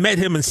 Once I met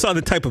him and saw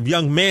the type of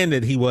young man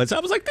that he was, I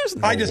was like, "There's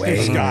no way." I just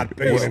knew Scott.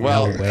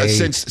 Well,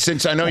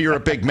 since I know you're a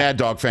big Mad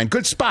Dog fan,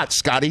 good spot,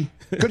 Scotty.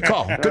 Good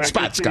call. Good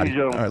spot, Scotty.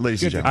 All right,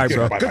 ladies and gentlemen. All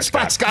right, bro. Good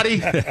spot, Scotty.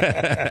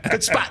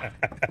 Good spot.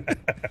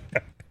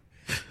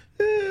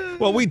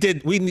 Well, we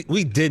did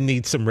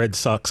need some Red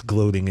Sox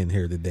gloating in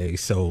here today.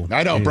 So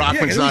I know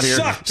Brockman's not here.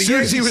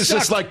 Susie was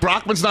just like,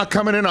 Brockman's not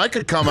coming in. I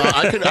could come out.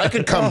 I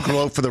could come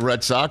gloat for the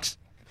Red Sox.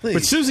 Please.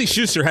 But Susie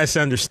Schuster has to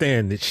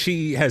understand that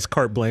she has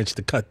carte blanche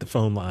to cut the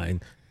phone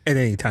line at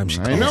any time she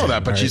calls. I know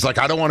that, but she's like,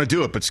 I don't want to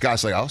do it. But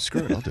Scott's like, oh,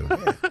 screw it, I'll do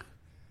it.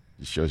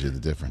 It shows you the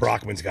difference.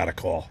 Brockman's got a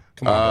call.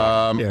 Come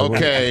on,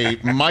 okay,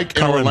 Mike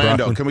in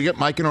Orlando. Brockman. Can we get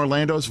Mike in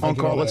Orlando's phone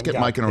call? Let's get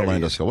Mike in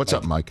Orlando's call. What's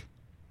up, Mike?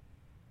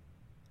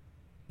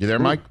 You there,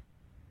 Mike?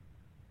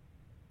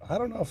 I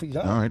don't know if he's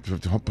on. All right,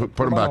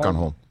 put him back on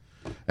hold.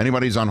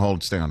 Anybody's on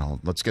hold, stay on hold.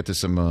 Let's get to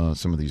some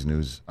of these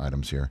news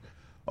items here.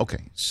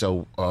 Okay,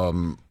 so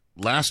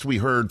last we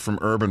heard from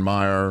Urban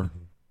Meyer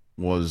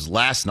was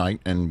last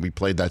night, and we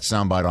played that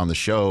soundbite on the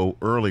show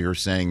earlier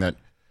saying that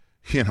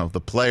the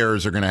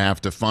players are going to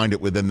have to find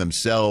it within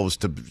themselves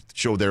to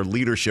show their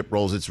leadership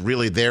roles. It's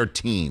really their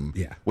team,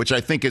 which I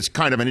think is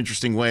kind of an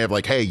interesting way of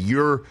like, hey,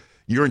 you're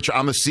in charge.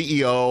 I'm the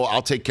CEO.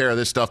 I'll take care of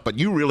this stuff, but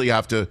you really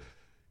have to,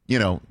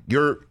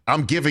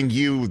 I'm giving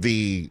you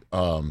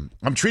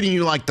I'm treating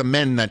you like the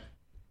men that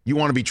you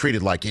want to be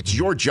treated like. It's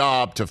your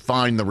job to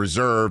find the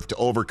reserve to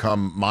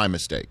overcome my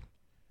mistake.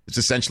 It's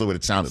essentially what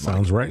it sounded like.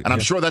 Sounds right. And I'm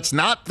sure that's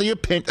not the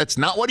opinion. That's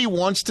not what he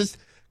wants to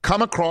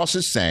come across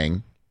as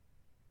saying.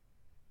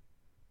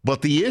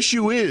 But the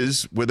issue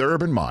is with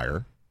Urban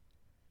Meyer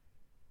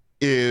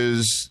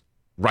is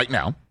right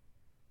now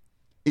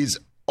is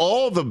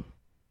all the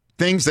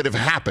things that have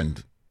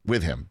happened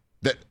with him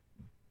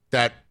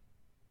that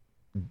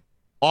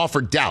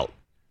offer doubt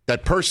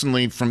that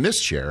personally from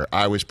this chair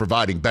I was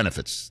providing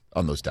benefits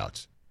on those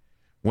doubts.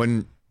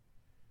 When,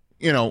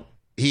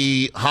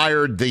 he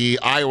hired the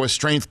Iowa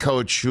strength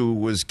coach who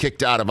was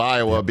kicked out of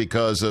Iowa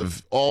because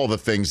of all the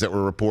things that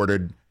were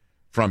reported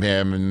from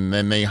him, and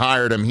then they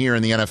hired him here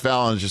in the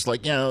NFL, and it's just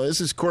like, this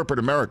is corporate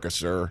America,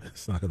 sir.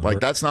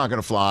 That's not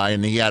going to fly,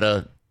 and he had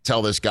to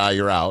tell this guy,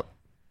 you're out.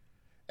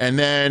 And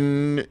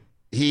then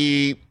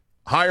he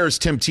hires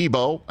Tim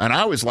Tebow, and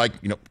I was like,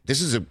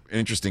 this is an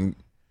interesting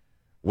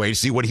way to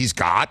see what he's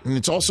got, and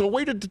it's also a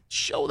way to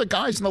show the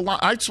guys in the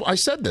I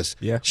said this.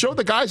 Yeah. Show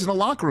the guys in the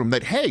locker room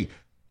that, hey,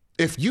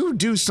 if you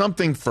do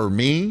something for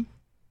me,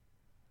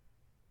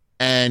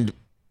 and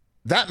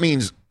that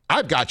means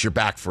I've got your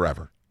back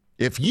forever.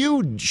 If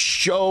you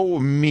show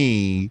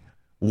me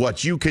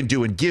what you can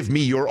do and give me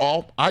your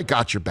all, I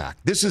got your back.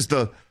 This is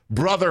the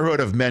brotherhood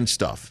of men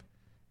stuff.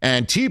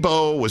 And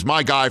Tebow was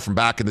my guy from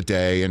back in the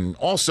day. And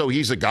also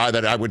he's a guy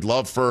that I would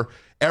love for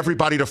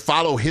everybody to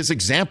follow his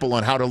example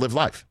on how to live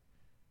life.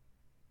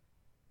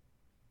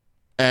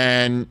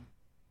 And,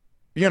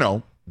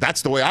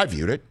 that's the way I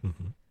viewed it.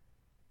 Mm-hmm.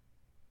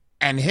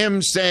 And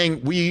him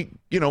saying we,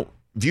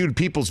 viewed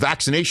people's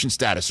vaccination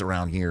status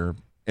around here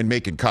and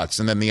making cuts.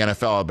 And then the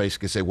NFL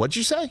basically say, what'd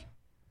you say?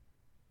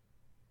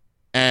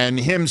 And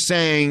him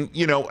saying,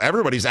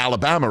 everybody's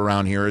Alabama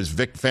around here, as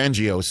Vic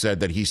Fangio said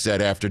that he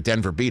said after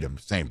Denver beat him,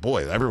 saying,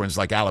 boy, everyone's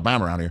like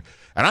Alabama around here.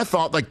 And I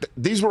thought,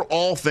 these were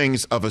all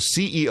things of a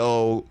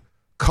CEO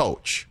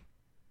coach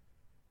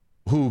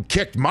who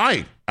kicked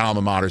my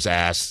alma mater's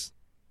ass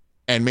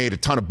and made a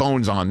ton of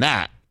bones on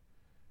that.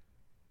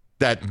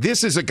 That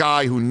this is a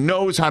guy who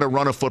knows how to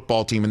run a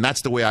football team, and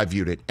that's the way I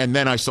viewed it. And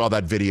then I saw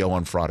that video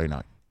on Friday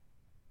night,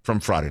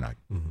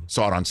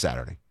 Saw it on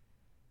Saturday.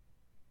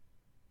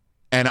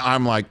 And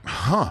I'm like,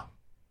 huh.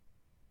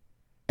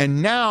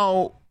 And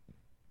now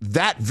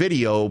that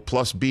video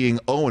plus being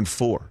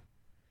 0-4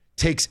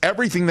 takes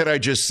everything that I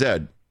just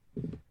said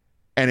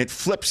and it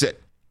flips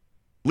it,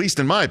 at least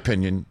in my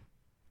opinion.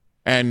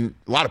 And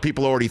a lot of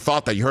people already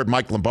thought that. You heard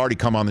Mike Lombardi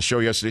come on the show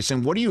yesterday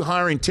saying, what are you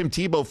hiring Tim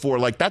Tebow for?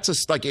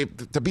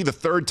 To be the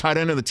third tight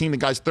end of the team, the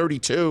guy's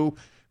 32.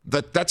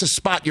 That's a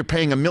spot you're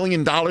paying $1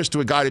 million to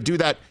a guy to do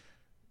that.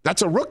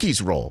 That's a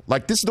rookie's role.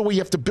 This is the way you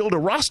have to build a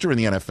roster in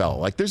the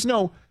NFL.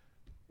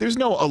 There's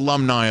no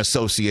alumni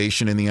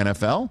association in the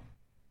NFL.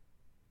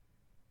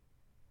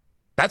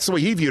 That's the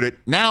way he viewed it.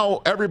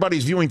 Now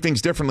everybody's viewing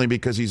things differently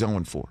because he's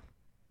 0-4.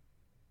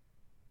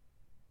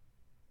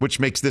 Which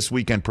makes this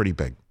weekend pretty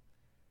big.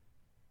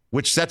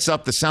 Which sets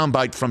up the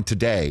soundbite from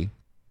today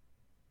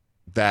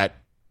that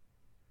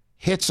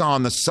hits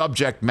on the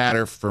subject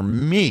matter for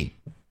me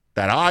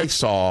that I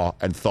saw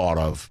and thought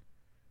of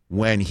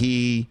when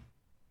he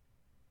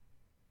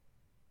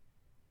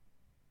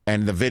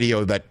and the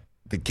video that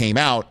came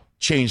out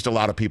changed a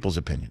lot of people's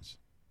opinions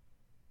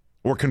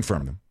or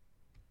confirmed them.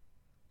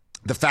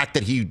 The fact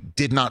that he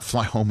did not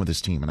fly home with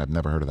his team, and I've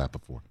never heard of that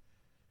before.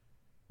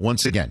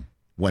 Once again,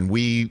 when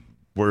we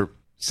were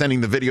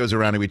sending the videos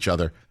around to each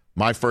other,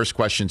 my first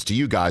questions to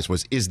you guys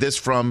was, is this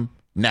from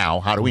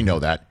now? How do we know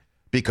that?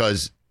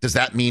 Because does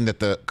that mean that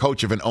the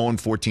coach of an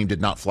 0-4 team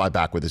did not fly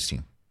back with his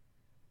team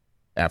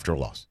after a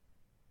loss?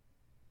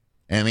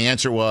 And the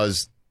answer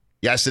was,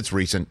 yes, it's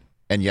recent,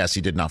 and yes, he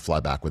did not fly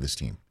back with his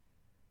team.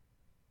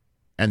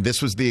 And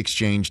this was the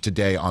exchange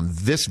today on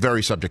this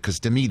very subject, because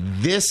to me,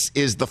 this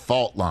is the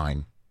fault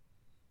line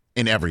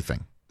in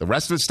everything. The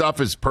rest of the stuff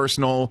is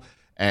personal,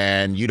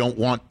 and you don't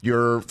want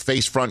your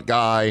face front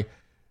guy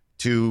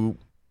to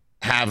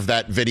have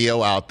that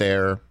video out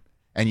there.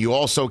 And you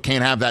also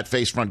can't have that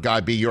face front guy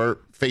be your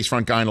face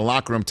front guy in the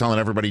locker room telling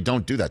everybody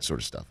don't do that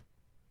sort of stuff.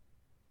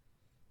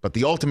 But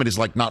the ultimate is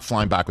not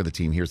flying back with the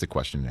team. Here's the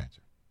question and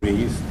answer. I mean,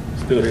 you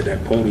stood at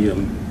that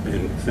podium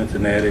in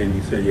Cincinnati and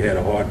you said you had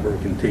a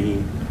hard-working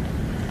team.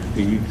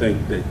 Do you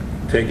think that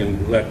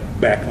taking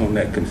back on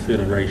that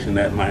consideration,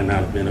 that might not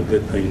have been a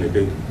good thing to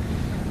do,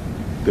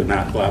 to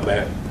not fly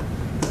back?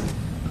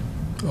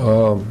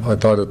 I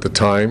thought at the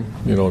time,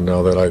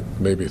 now that I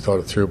maybe thought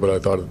it through, but I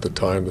thought at the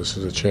time this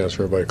is a chance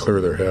for everybody to clear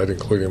their head,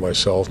 including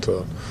myself,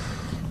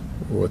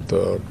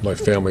 with my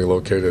family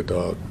located,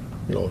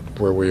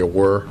 where we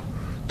were,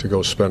 to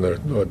go spend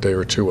a day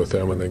or two with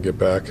them and then get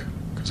back,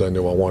 because I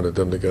knew I wanted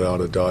them to get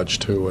out of Dodge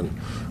too and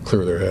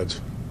clear their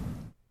heads.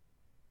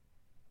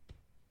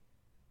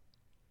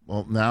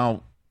 Well,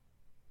 now,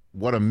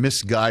 what a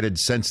misguided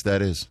sense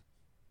that is.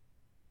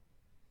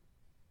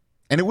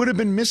 And it would have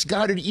been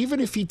misguided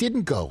even if he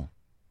didn't go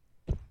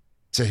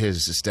to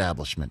his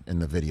establishment in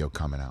the video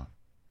coming out.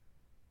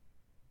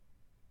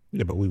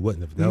 Yeah, but we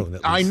wouldn't have known.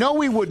 I know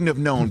we wouldn't have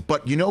known,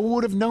 but you know who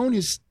would have known?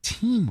 His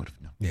team would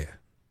have known. Yeah.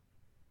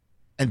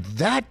 And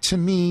that, to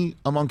me,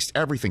 amongst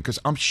everything, because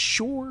I'm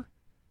sure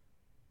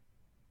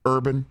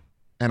Urban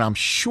and I'm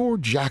sure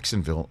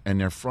Jacksonville and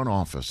their front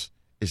office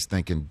is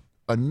thinking,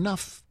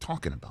 enough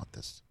talking about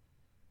this.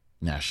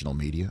 National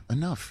media,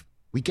 enough.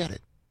 We get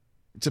it.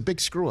 It's a big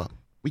screw up.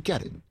 We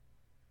get it.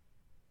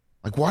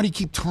 Why do you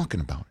keep talking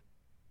about it?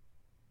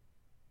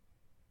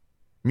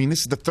 I mean,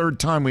 this is the third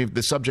time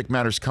the subject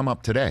matter's come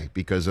up today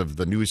because of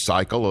the news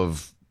cycle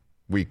of,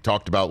 we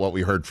talked about what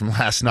we heard from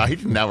last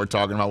night, and now we're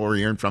talking about what we're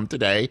hearing from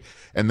today.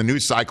 And the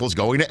news cycle's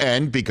going to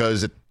end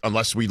because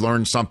unless we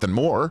learn something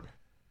more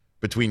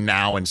between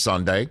now and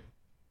Sunday,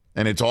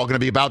 and it's all going to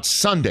be about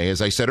Sunday,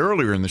 as I said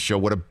earlier in the show,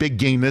 what a big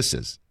game this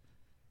is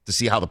to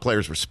see how the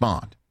players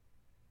respond.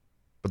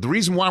 But the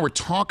reason why we're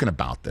talking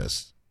about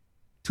this,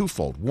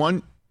 twofold.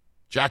 One,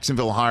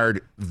 Jacksonville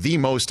hired the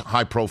most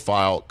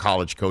high-profile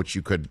college coach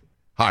you could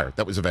hire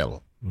that was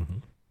available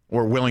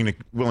or willing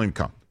to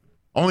come.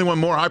 Only one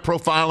more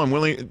high-profile and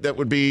willing that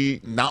would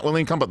be not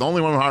willing to come, but the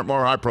only one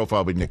more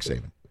high-profile would be Nick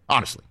Saban.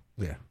 Honestly.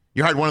 Yeah.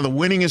 You hired one of the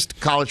winningest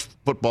college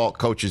football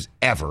coaches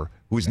ever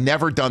who's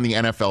never done the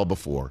NFL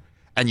before,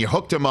 and you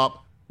hooked him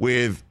up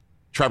with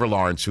Trevor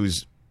Lawrence,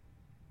 who's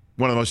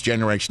one of the most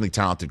generationally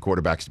talented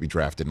quarterbacks to be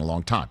drafted in a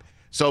long time.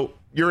 So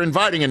you're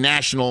inviting a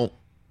national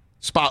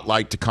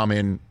spotlight to come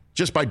in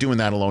just by doing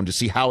that alone to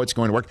see how it's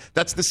going to work.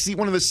 That's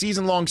one of the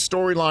season-long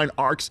storyline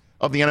arcs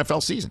of the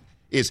NFL season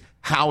is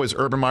how is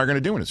Urban Meyer going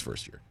to do in his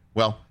first year?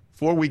 Well,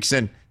 4 weeks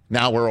in,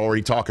 now we're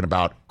already talking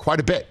about quite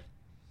a bit.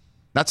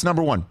 That's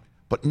number one.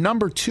 But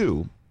number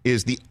two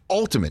is the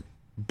ultimate,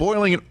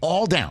 boiling it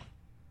all down,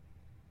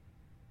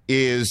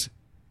 is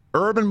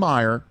Urban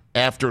Meyer,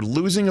 after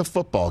losing a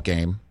football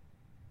game,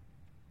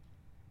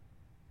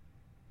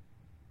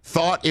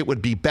 thought it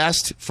would be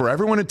best for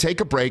everyone to take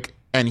a break,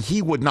 and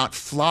he would not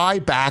fly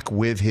back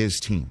with his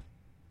team,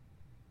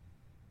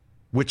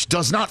 which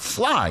does not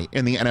fly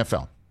in the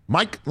NFL.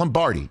 Mike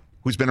Lombardi,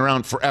 who's been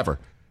around forever,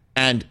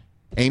 and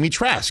Amy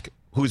Trask,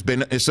 who's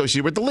been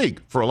associated with the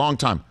league for a long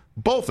time,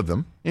 both of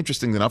them,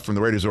 interesting enough, from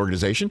the Raiders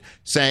organization,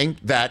 saying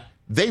that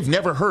they've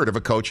never heard of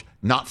a coach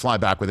not fly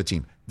back with a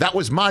team. That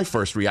was my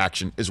first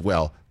reaction as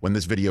well when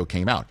this video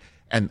came out.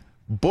 And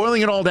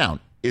boiling it all down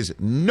is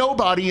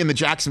nobody in the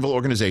Jacksonville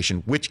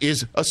organization, which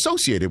is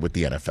associated with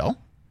the NFL,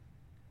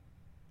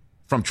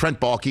 from Trent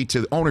Baalke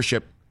to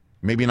ownership,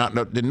 maybe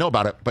didn't know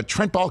about it, but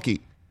Trent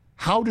Baalke,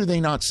 how do they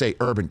not say,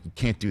 Urban, you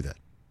can't do that?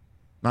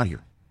 Not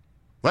here.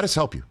 Let us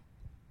help you.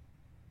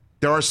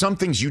 There are some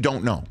things you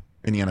don't know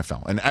in the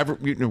NFL.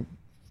 And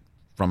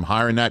from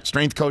hiring that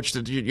strength coach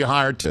that you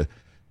hired to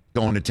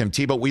going to Tim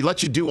Tebow, we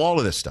let you do all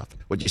of this stuff.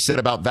 What you said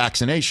about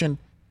vaccination,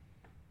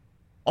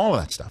 all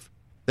of that stuff.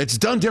 It's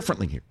done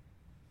differently here.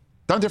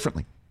 Done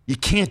differently. You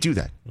can't do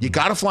that. You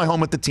got to fly home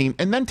with the team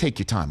and then take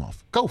your time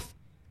off. Go,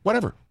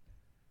 whatever.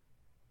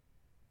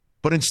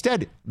 But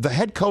instead, the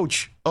head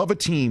coach of a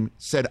team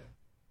said,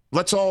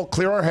 let's all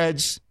clear our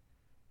heads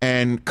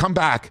and come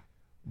back.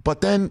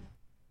 But then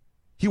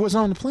he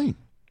wasn't on the plane.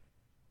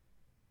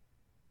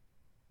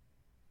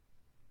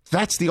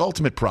 That's the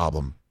ultimate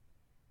problem.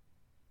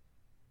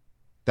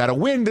 That a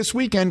win this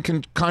weekend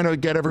can kind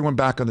of get everyone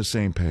back on the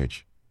same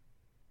page.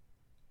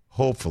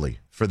 Hopefully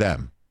for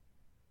them.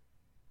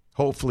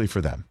 Hopefully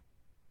for them.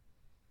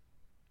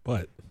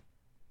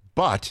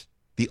 But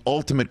the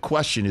ultimate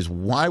question is,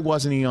 why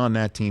wasn't he on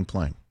that team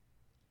playing?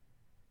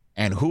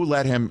 And who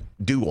let him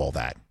do all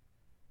that?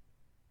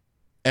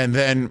 And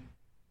then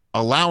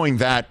allowing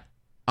that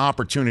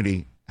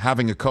opportunity,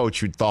 having a coach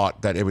who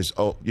thought that it was,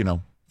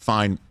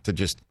 fine to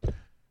just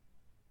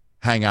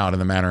hang out in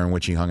the manner in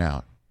which he hung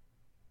out.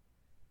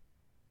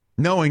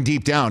 Knowing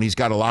deep down he's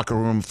got a locker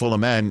room full of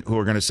men who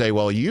are going to say,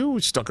 well, you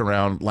stuck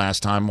around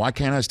last time, why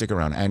can't I stick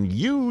around? And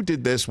you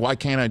did this, why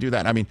can't I do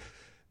that? I mean,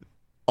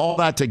 all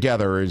that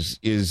together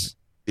is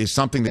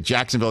something that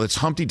Jacksonville, it's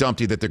Humpty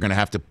Dumpty that they're going to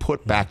have to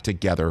put back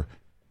together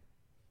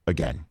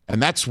again.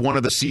 And that's one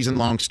of the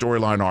season-long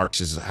storyline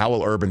arcs, is how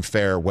will Urban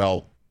fare?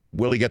 Well,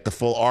 will he get the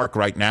full arc?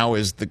 Right now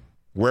is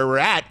where we're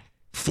at,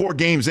 4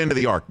 games into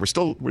the arc. We're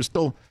still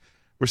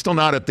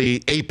not at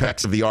the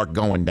apex of the arc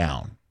going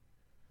down.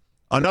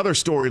 Another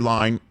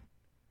storyline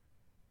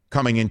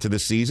coming into the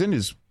season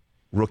is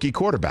rookie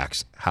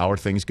quarterbacks. How are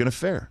things going to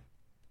fare?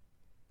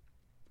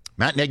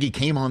 Matt Nagy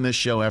came on this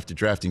show after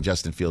drafting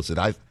Justin Fields,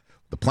 said,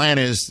 the plan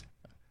is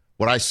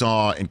what I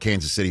saw in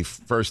Kansas City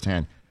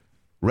firsthand,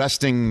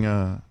 resting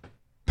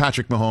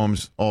Patrick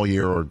Mahomes all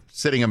year, or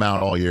sitting him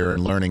out all year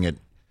and learning at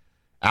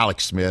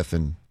Alex Smith,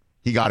 and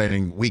he got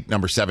in week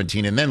number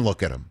 17, and then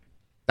look at him.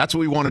 That's what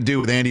we want to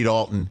do with Andy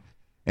Dalton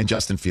and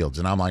Justin Fields.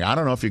 And I'm like, I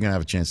don't know if you're going to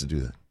have a chance to do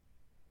that.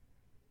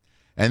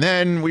 And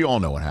then we all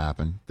know what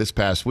happened. This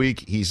past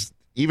week,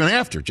 even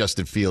after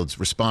Justin Fields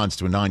responds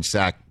to a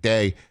 9-sack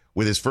day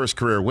with his first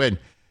career win,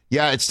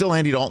 yeah, it's still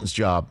Andy Dalton's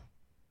job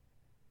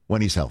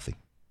when he's healthy.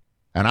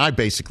 And I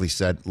basically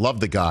said, love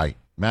the guy.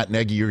 Matt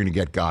Nagy, you're going to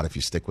get God if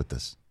you stick with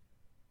this.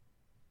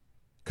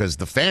 Because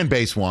the fan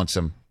base wants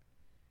him.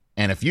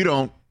 And if you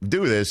don't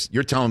do this,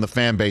 you're telling the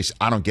fan base,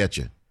 I don't get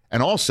you.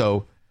 And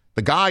also,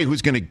 the guy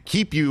who's going to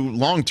keep you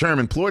long-term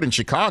employed in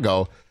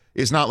Chicago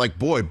is not like,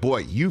 boy,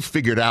 you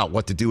figured out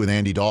what to do with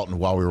Andy Dalton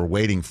while we were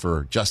waiting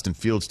for Justin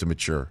Fields to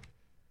mature.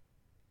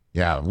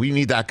 Yeah, we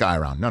need that guy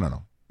around.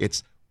 No.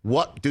 It's,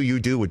 what do you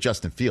do with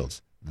Justin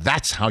Fields?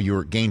 That's how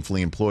you're gainfully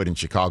employed in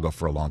Chicago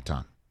for a long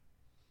time.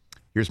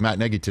 Here's Matt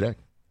Nagy today.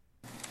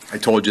 I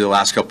told you the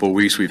last couple of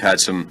weeks we've had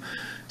some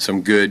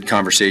good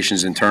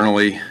conversations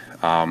internally.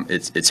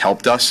 It's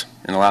helped us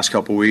in the last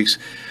couple of weeks.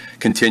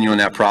 Continuing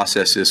that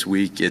process this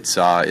week, it's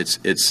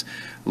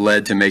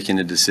led to making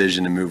the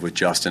decision to move with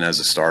Justin as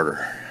a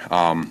starter.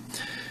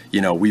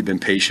 We've been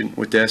patient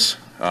with this.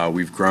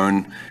 We've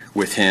grown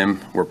with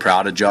him. We're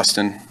proud of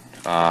Justin.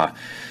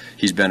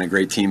 He's been a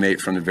great teammate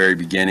from the very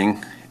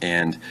beginning.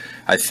 And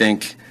I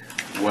think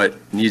what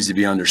needs to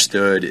be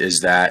understood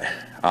is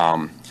that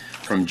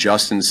from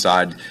Justin's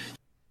side,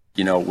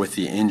 with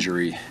the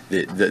injury,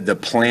 the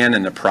plan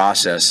and the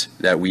process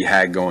that we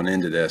had going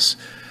into this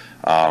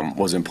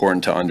was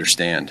important to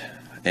understand.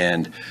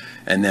 And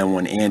then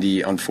when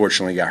Andy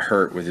unfortunately got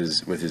hurt with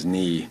his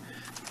knee,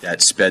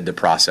 that sped the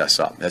process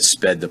up. That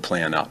sped the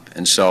plan up.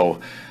 And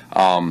so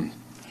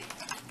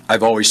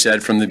I've always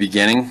said from the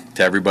beginning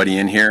to everybody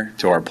in here,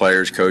 to our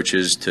players,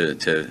 coaches,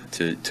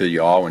 to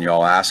y'all when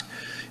y'all ask,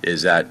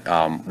 is that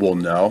we'll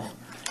know.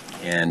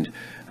 And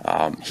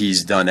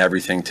he's done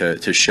everything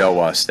to show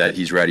us that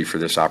he's ready for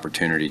this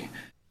opportunity.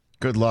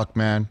 Good luck,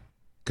 man.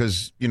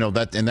 Because,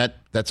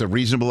 that's a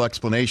reasonable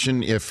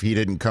explanation if he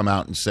didn't come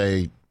out and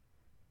say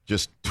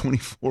just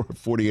 24 or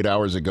 48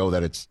 hours ago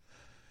that it's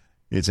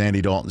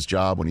Andy Dalton's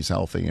job when he's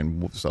healthy.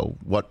 And so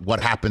what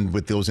happened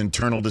with those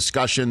internal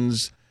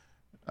discussions,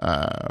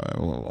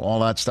 all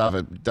that stuff,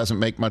 it doesn't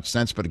make much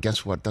sense. But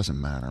guess what? It doesn't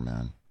matter,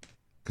 man.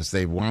 Because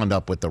they wound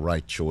up with the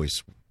right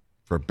choice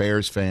for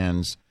Bears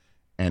fans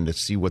and to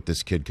see what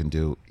this kid can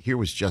do. Here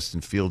was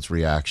Justin Fields'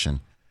 reaction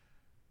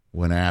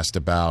when asked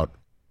about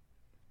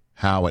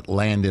how it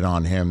landed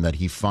on him that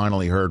he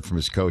finally heard from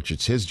his coach.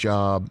 It's his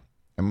job.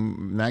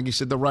 And Nagy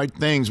said the right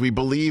things. We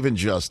believe in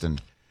Justin.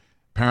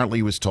 Apparently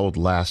he was told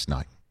last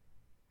night.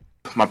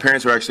 My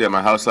parents were actually at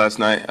my house last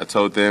night. I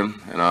told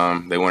them,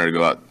 and they wanted to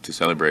go out to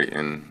celebrate.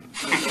 And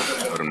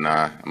I told them,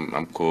 nah,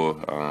 I'm cool,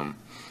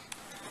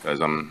 because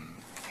I'm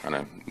kind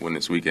of winning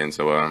this weekend.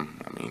 So, I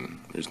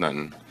mean, there's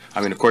nothing.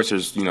 I mean, of course,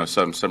 there's,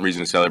 some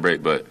reason to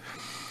celebrate, but,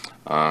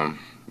 I'm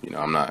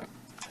not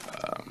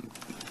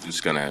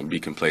just going to be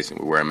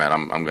complacent with where I'm at.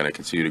 I'm going to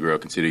continue to grow,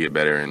 continue to get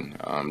better,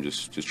 and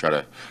just try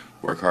to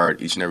work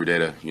hard each and every day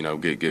to,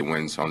 get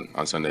wins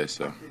on Sundays.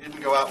 So. They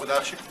didn't go out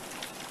without you?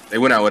 They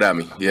went out without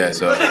me, yeah.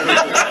 So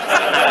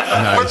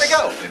nice. Where'd they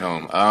go? Stayed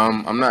home.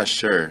 I'm not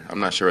sure.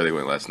 I'm not sure where they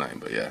went last night,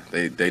 but yeah,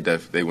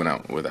 they went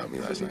out without me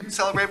last night. You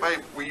celebrate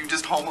were you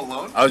just home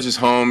alone? I was just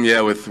home,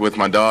 yeah, with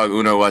my dog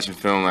Uno watching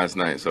film last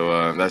night.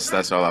 So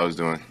that's all I was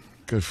doing.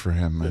 Good for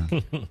him,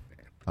 man.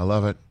 I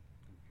love it.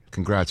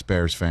 Congrats,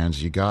 Bears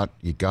fans. You got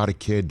a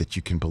kid that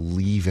you can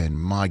believe in.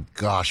 My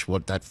gosh,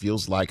 what that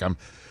feels like.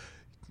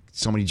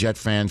 So many Jet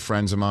fan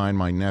friends of mine,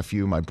 my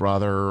nephew, my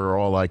brother, are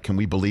all like, can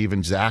we believe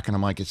in Zach? And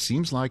I'm like, it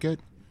seems like it.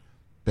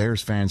 Bears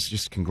fans,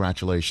 just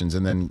congratulations.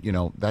 And then,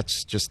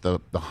 that's just the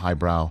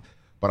highbrow.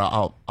 But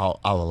I'll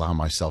allow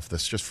myself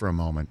this just for a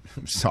moment.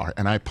 I'm sorry.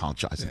 And I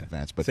apologize in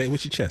advance. But say it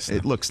with your chest.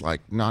 It looks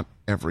like not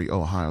every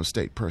Ohio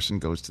State person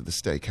goes to the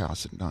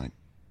steakhouse at night.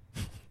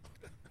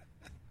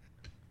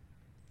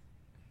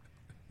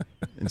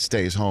 And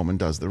stays home and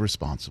does the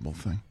responsible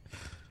thing.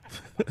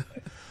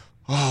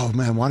 Oh,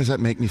 man, why does that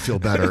make me feel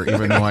better,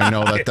 even though I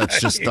know that's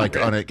just like,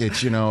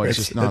 it's, it's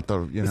just not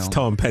the, It's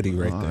Tom Petty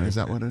right there. Is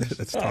that what it is?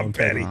 That's Tom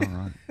Petty. All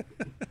right.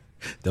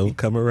 Don't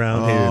come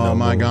around here no Oh,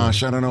 my more.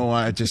 gosh, I don't know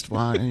why.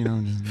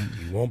 You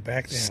won't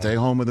back down. Stay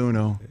home with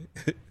Uno.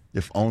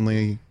 If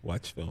only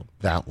watch film.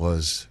 That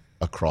was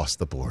across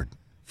the board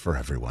for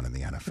everyone in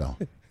the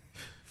NFL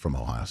from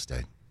Ohio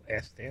State.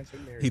 Last dance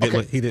in there. He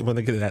didn't want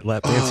to get that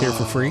lap dance here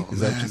for free?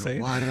 Is that what you're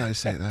saying? Why did I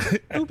say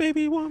that? Oh,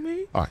 baby, you want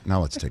me? All right, now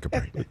let's take a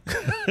break.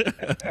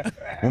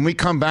 When we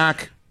come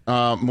back,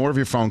 more of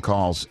your phone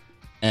calls.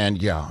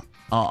 And, yeah,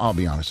 I'll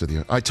be honest with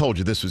you. I told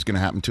you this was going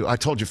to happen, too. I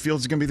told you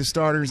Fields is going to be the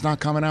starter. He's not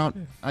coming out.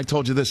 I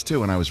told you this,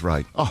 too, and I was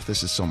right. Oh,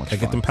 this is so much fun.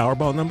 I get them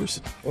Powerball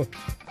numbers?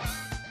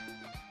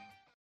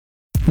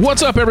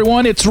 What's up,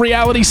 everyone? It's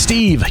Reality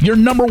Steve, your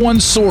number one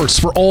source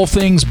for all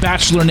things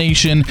Bachelor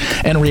Nation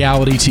and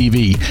reality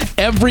TV.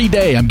 Every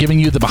day, I'm giving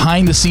you the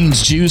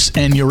behind-the-scenes juice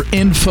and your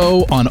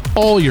info on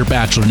all your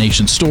Bachelor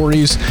Nation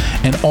stories,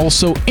 and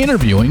also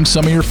interviewing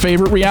some of your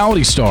favorite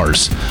reality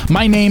stars.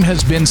 My name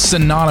has been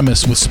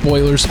synonymous with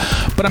spoilers,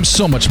 but I'm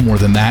so much more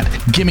than that.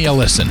 Give me a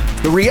listen.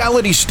 The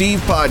Reality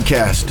Steve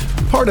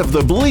Podcast, part of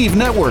the Believe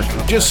Network.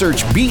 Just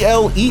search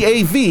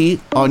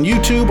BLEAV on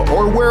YouTube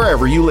or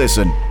wherever you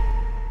listen.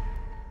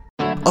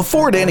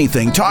 Afford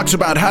Anything talks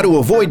about how to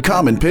avoid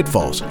common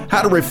pitfalls,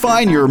 how to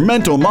refine your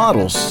mental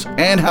models,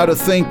 and how to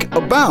think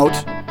about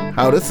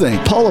how to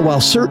think. Paula,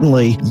 while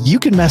certainly you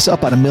can mess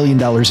up on $1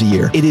 million a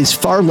year, it is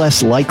far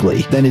less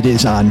likely than it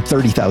is on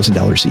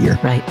 $30,000 a year.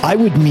 Right. I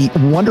would meet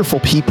wonderful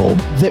people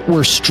that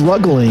were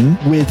struggling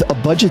with a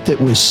budget that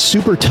was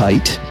super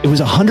tight. It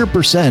was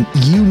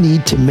 100% you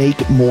need to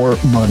make more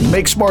money.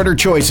 Make smarter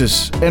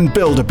choices and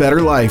build a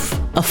better life.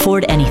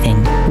 Afford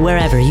Anything,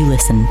 wherever you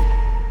listen.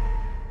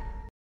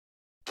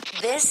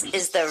 This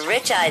is the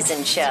Rich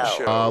Eisen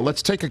Show.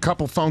 Let's take a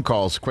couple phone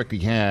calls, quick we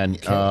can,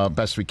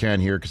 best we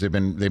can here, because they've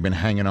been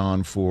hanging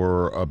on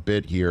for a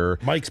bit here.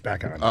 Mike's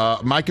back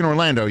on. Mike in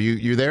Orlando,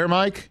 you there,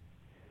 Mike?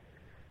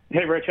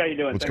 Hey, Rich, how you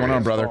doing? What's going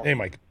on, brother? Hey,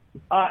 Mike.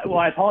 Well,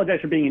 I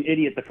apologize for being an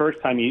idiot the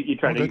first time you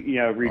tried to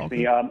reach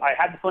me. I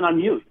had the phone on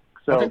mute,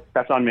 so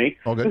that's on me.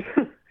 All good.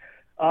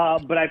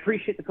 But I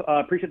appreciate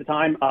the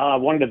time. I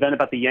wanted to vent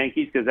about the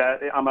Yankees because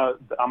I'm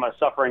a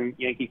suffering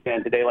Yankee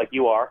fan today, like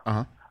you are.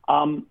 Uh-huh.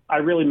 I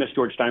really miss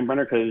George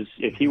Steinbrenner because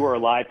if he were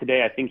alive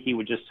today, I think he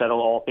would just settle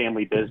all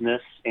family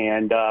business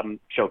and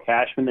show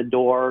Cashman the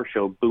door,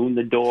 show Boone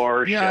the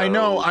door. Yeah, I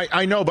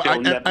know, but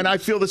I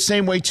feel the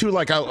same way too.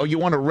 Like, you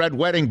want a red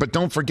wedding, but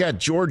don't forget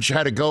George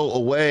had to go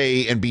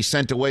away and be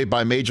sent away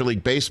by Major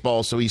League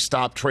Baseball, so he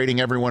stopped trading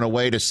everyone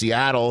away to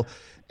Seattle.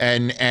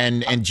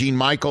 And Gene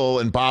Michael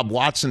and Bob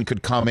Watson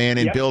could come in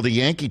and build a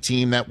Yankee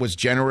team that was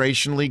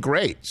generationally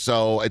great.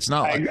 So it's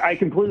not. I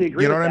completely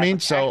agree. You know with what that. I mean?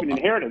 Cashman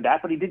inherited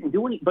that, but he didn't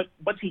do any. But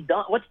what's he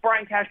done? What's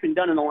Brian Cashman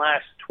done in the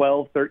last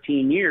 12,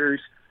 13 years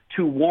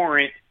to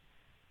warrant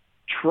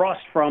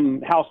trust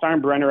from Hal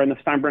Steinbrenner and the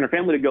Steinbrenner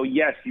family to go,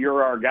 yes,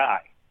 you're our guy?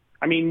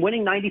 I mean,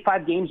 winning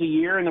 95 games a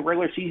year in the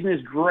regular season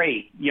is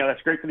great.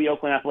 That's great for the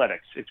Oakland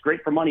Athletics. It's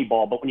great for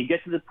Moneyball. But when you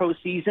get to the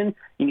postseason,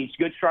 you need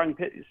good, strong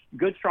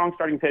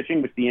starting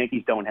pitching, which the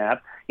Yankees don't have.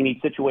 You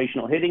need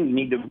situational hitting. You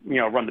need to,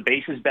 run the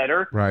bases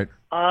better. Right.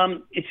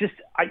 It's just,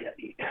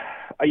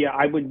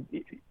 I would,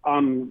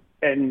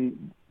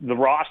 and the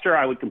roster,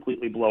 I would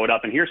completely blow it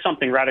up. And here's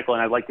something radical,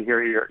 and I'd like to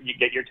hear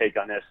get your take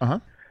on this. Uh-huh.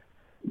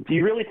 Do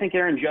you really think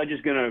Aaron Judge is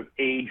going to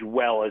age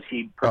well as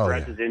he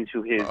progresses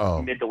into his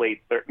mid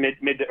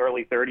to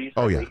early 30s?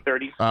 Oh, yeah. Late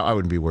 30s? I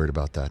wouldn't be worried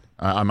about that.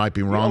 I might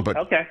be wrong, but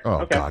okay.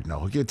 God,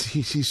 no.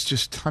 He's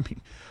just. I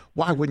mean,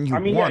 why wouldn't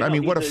you want? I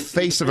mean, what a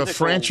face of a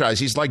franchise.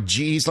 He's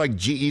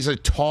a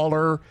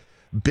taller,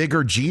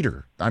 bigger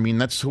Jeter. I mean,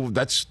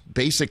 that's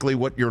basically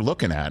what you're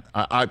looking at.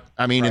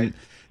 I mean, and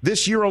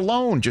this year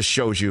alone just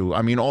shows you.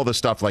 I mean, all the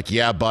stuff like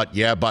but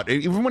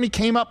even when he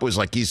came up, it was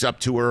like he's up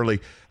too early.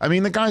 I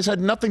mean, the guy's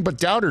had nothing but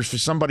doubters for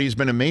somebody who's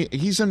been amazing.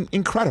 He's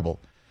incredible.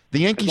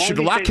 The Yankees should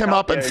lock him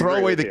up and throw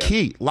away the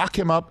key. Lock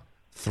him up,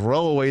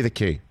 throw away the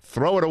key.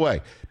 Throw it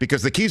away,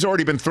 because the key's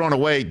already been thrown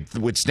away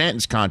with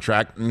Stanton's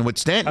contract. And with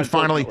Stanton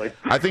finally,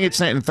 I think it's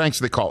Stanton, thanks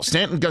to the call.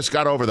 Stanton just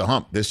got over the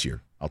hump this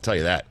year. I'll tell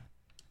you that.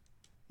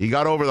 He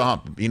got over the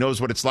hump. He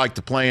knows what it's like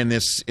to play in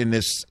this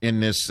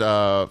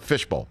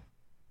fishbowl.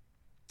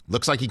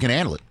 Looks like he can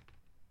handle it.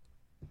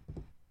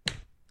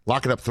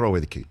 Lock it up, throw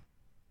away the key.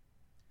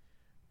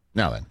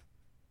 Now then,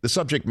 the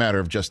subject matter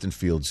of Justin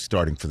Fields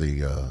starting for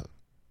the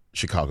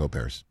Chicago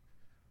Bears.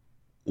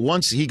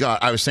 Once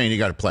I was saying you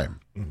got to play him,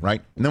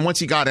 right? And then once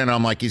he got in,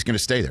 I'm like, he's going to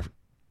stay there.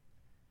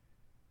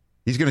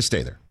 He's going to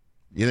stay there.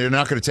 They're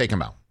not going to take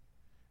him out.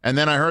 And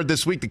then I heard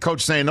this week the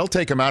coach saying they'll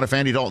take him out if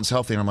Andy Dalton's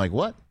healthy. And I'm like,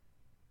 what?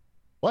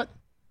 What?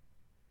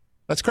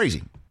 That's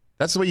crazy.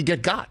 That's the way you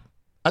get got.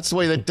 That's the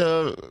way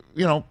that,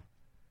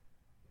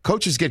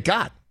 coaches get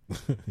got.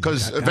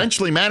 Because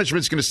eventually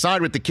management's going to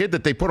side with the kid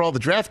that they put all the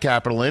draft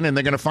capital in, and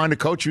they're going to find a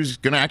coach who's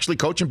going to actually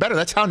coach him better.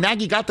 That's how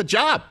Nagy got the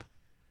job.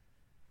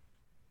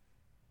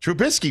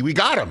 Trubisky, we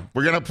got him.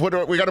 We got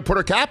to put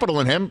our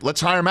capital in him.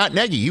 Let's hire Matt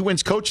Nagy. He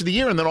wins Coach of the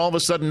Year, and then all of a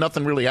sudden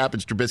nothing really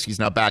happens. Trubisky's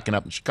now backing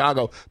up in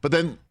Chicago, but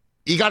then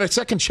he got a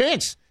second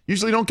chance.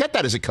 Usually don't get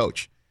that as a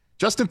coach.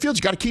 Justin Fields,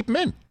 you got to keep him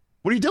in.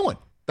 What are you doing?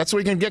 That's where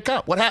you're going to get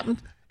caught. What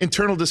happened?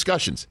 Internal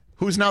discussions.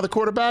 Who's now the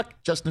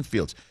quarterback? Justin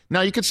Fields.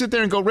 Now you can sit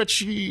there and go,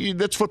 Rich,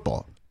 that's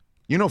football.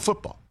 You know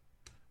football.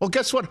 Well,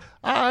 guess what?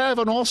 I have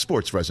an all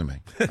sports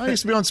resume. I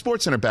used to be on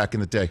SportsCenter back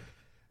in the day,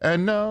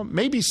 and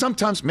maybe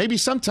sometimes.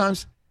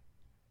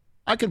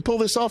 I can pull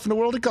this off in the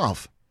world of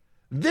golf.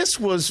 This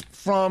was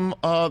from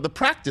the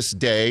practice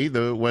day,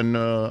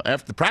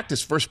 after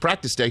the first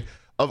practice day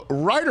of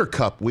Ryder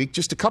Cup week,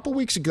 just a couple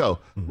weeks ago.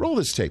 Roll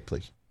this tape,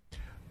 please.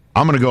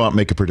 I'm going to go out and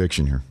make a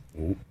prediction here.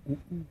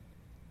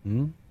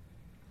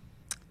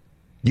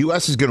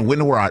 U.S. is going to win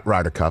the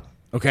Ryder Cup.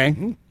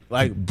 Okay.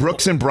 Like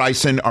Brooks and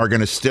Bryson are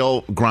going to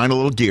still grind a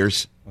little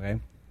gears. Okay.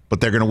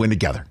 But they're going to win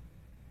together.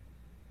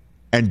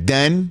 And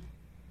then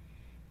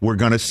we're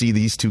going to see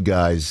these two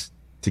guys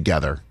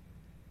together.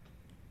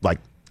 Like,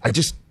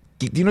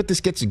 you know what this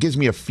gets? It gives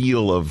me a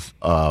feel of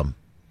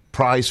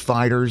prize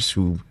fighters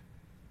who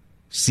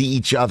see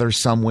each other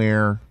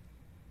somewhere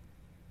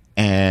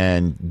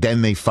and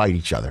then they fight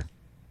each other.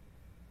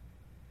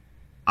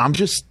 I'm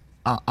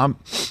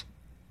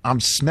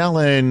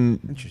smelling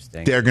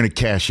interesting. They're going to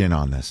cash in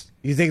on this.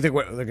 You think they're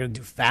going to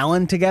do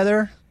Fallon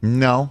together?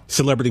 No.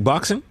 Celebrity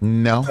boxing?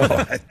 No.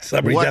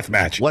 Celebrity death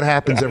match. What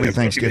happens every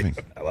Thanksgiving?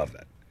 I love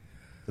that.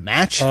 The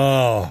match?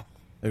 Oh.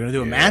 They're going to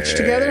do a match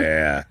together?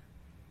 Yeah.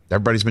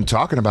 Everybody's been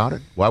talking about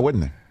it. Why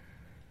wouldn't they?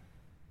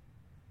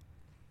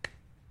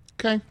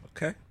 Okay.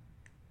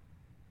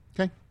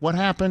 What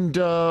happened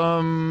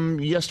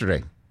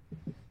yesterday?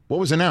 What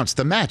was announced?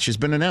 The match has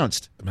been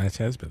announced. The match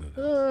has been announced.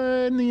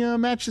 And the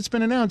match that's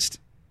been announced,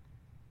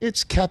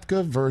 it's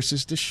Koepka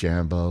versus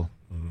DeChambeau.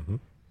 Mm-hmm.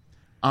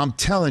 I'm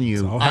telling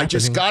you, I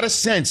just got a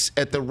sense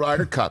at the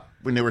Ryder Cup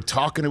when they were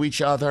talking to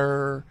each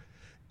other,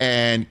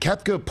 and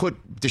Koepka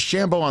put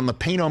DeChambeau on the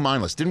pay no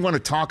mind list. Didn't want to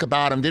talk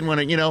about him. Didn't want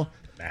to,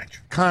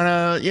 kind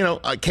of,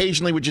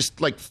 occasionally would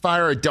just like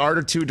fire a dart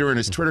or two during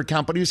his Twitter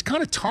account. But he was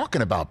kind of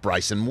talking about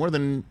Bryson more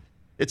than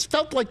it's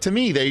felt like to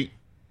me.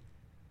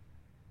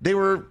 They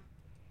were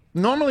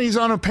normally he's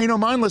on a pay no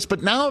mind list,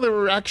 but now they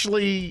were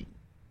actually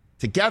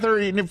together,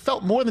 and it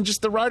felt more than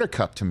just the Ryder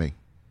Cup to me.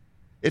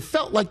 It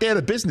felt like they had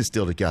a business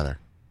deal together.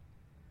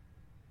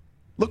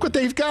 Look what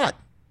they've got.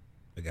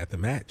 They got the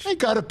match. They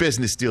got a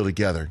business deal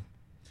together.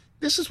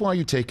 This is why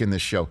you take in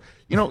this show.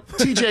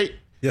 TJ,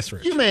 yes,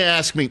 Rich. You may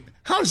ask me,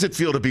 how does it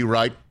feel to be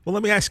right? Well,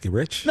 let me ask you,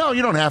 Rich. No,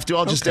 you don't have to.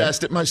 I'll just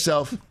ask it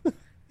myself.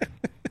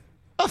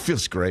 That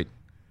feels great.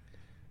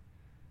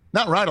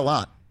 Not right a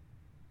lot.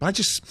 But I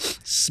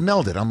just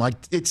smelled it. I'm like,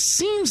 it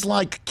seems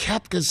like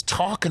Koepka's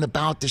talking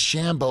about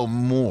DeChambeau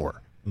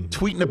more,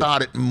 tweeting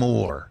about it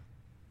more.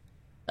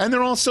 And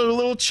they're also a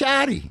little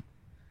chatty.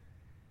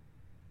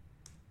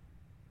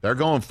 They're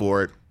going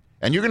for it.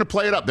 And you're going to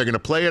play it up. They're going to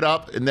play it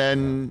up, and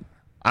then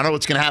I don't know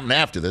what's going to happen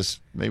after this.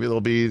 Maybe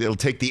it'll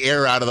take the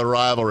air out of the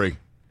rivalry.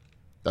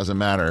 Doesn't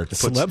matter. The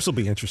celebs will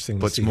be interesting.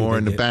 Puts more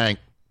in the bank,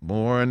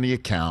 more in the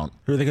account.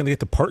 Who are they going to get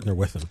to partner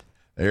with them?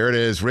 There it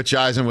is. Rich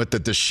Eisen with the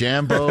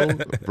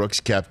DeChambeau, Brooks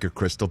Koepka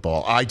crystal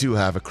ball. I do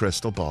have a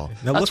crystal ball.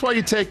 That's why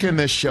you take in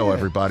this show,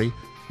 everybody.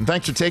 And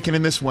thanks for taking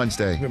in this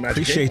Wednesday.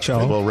 Appreciate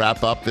y'all. We'll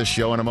wrap up this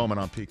show in a moment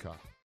on Peacock.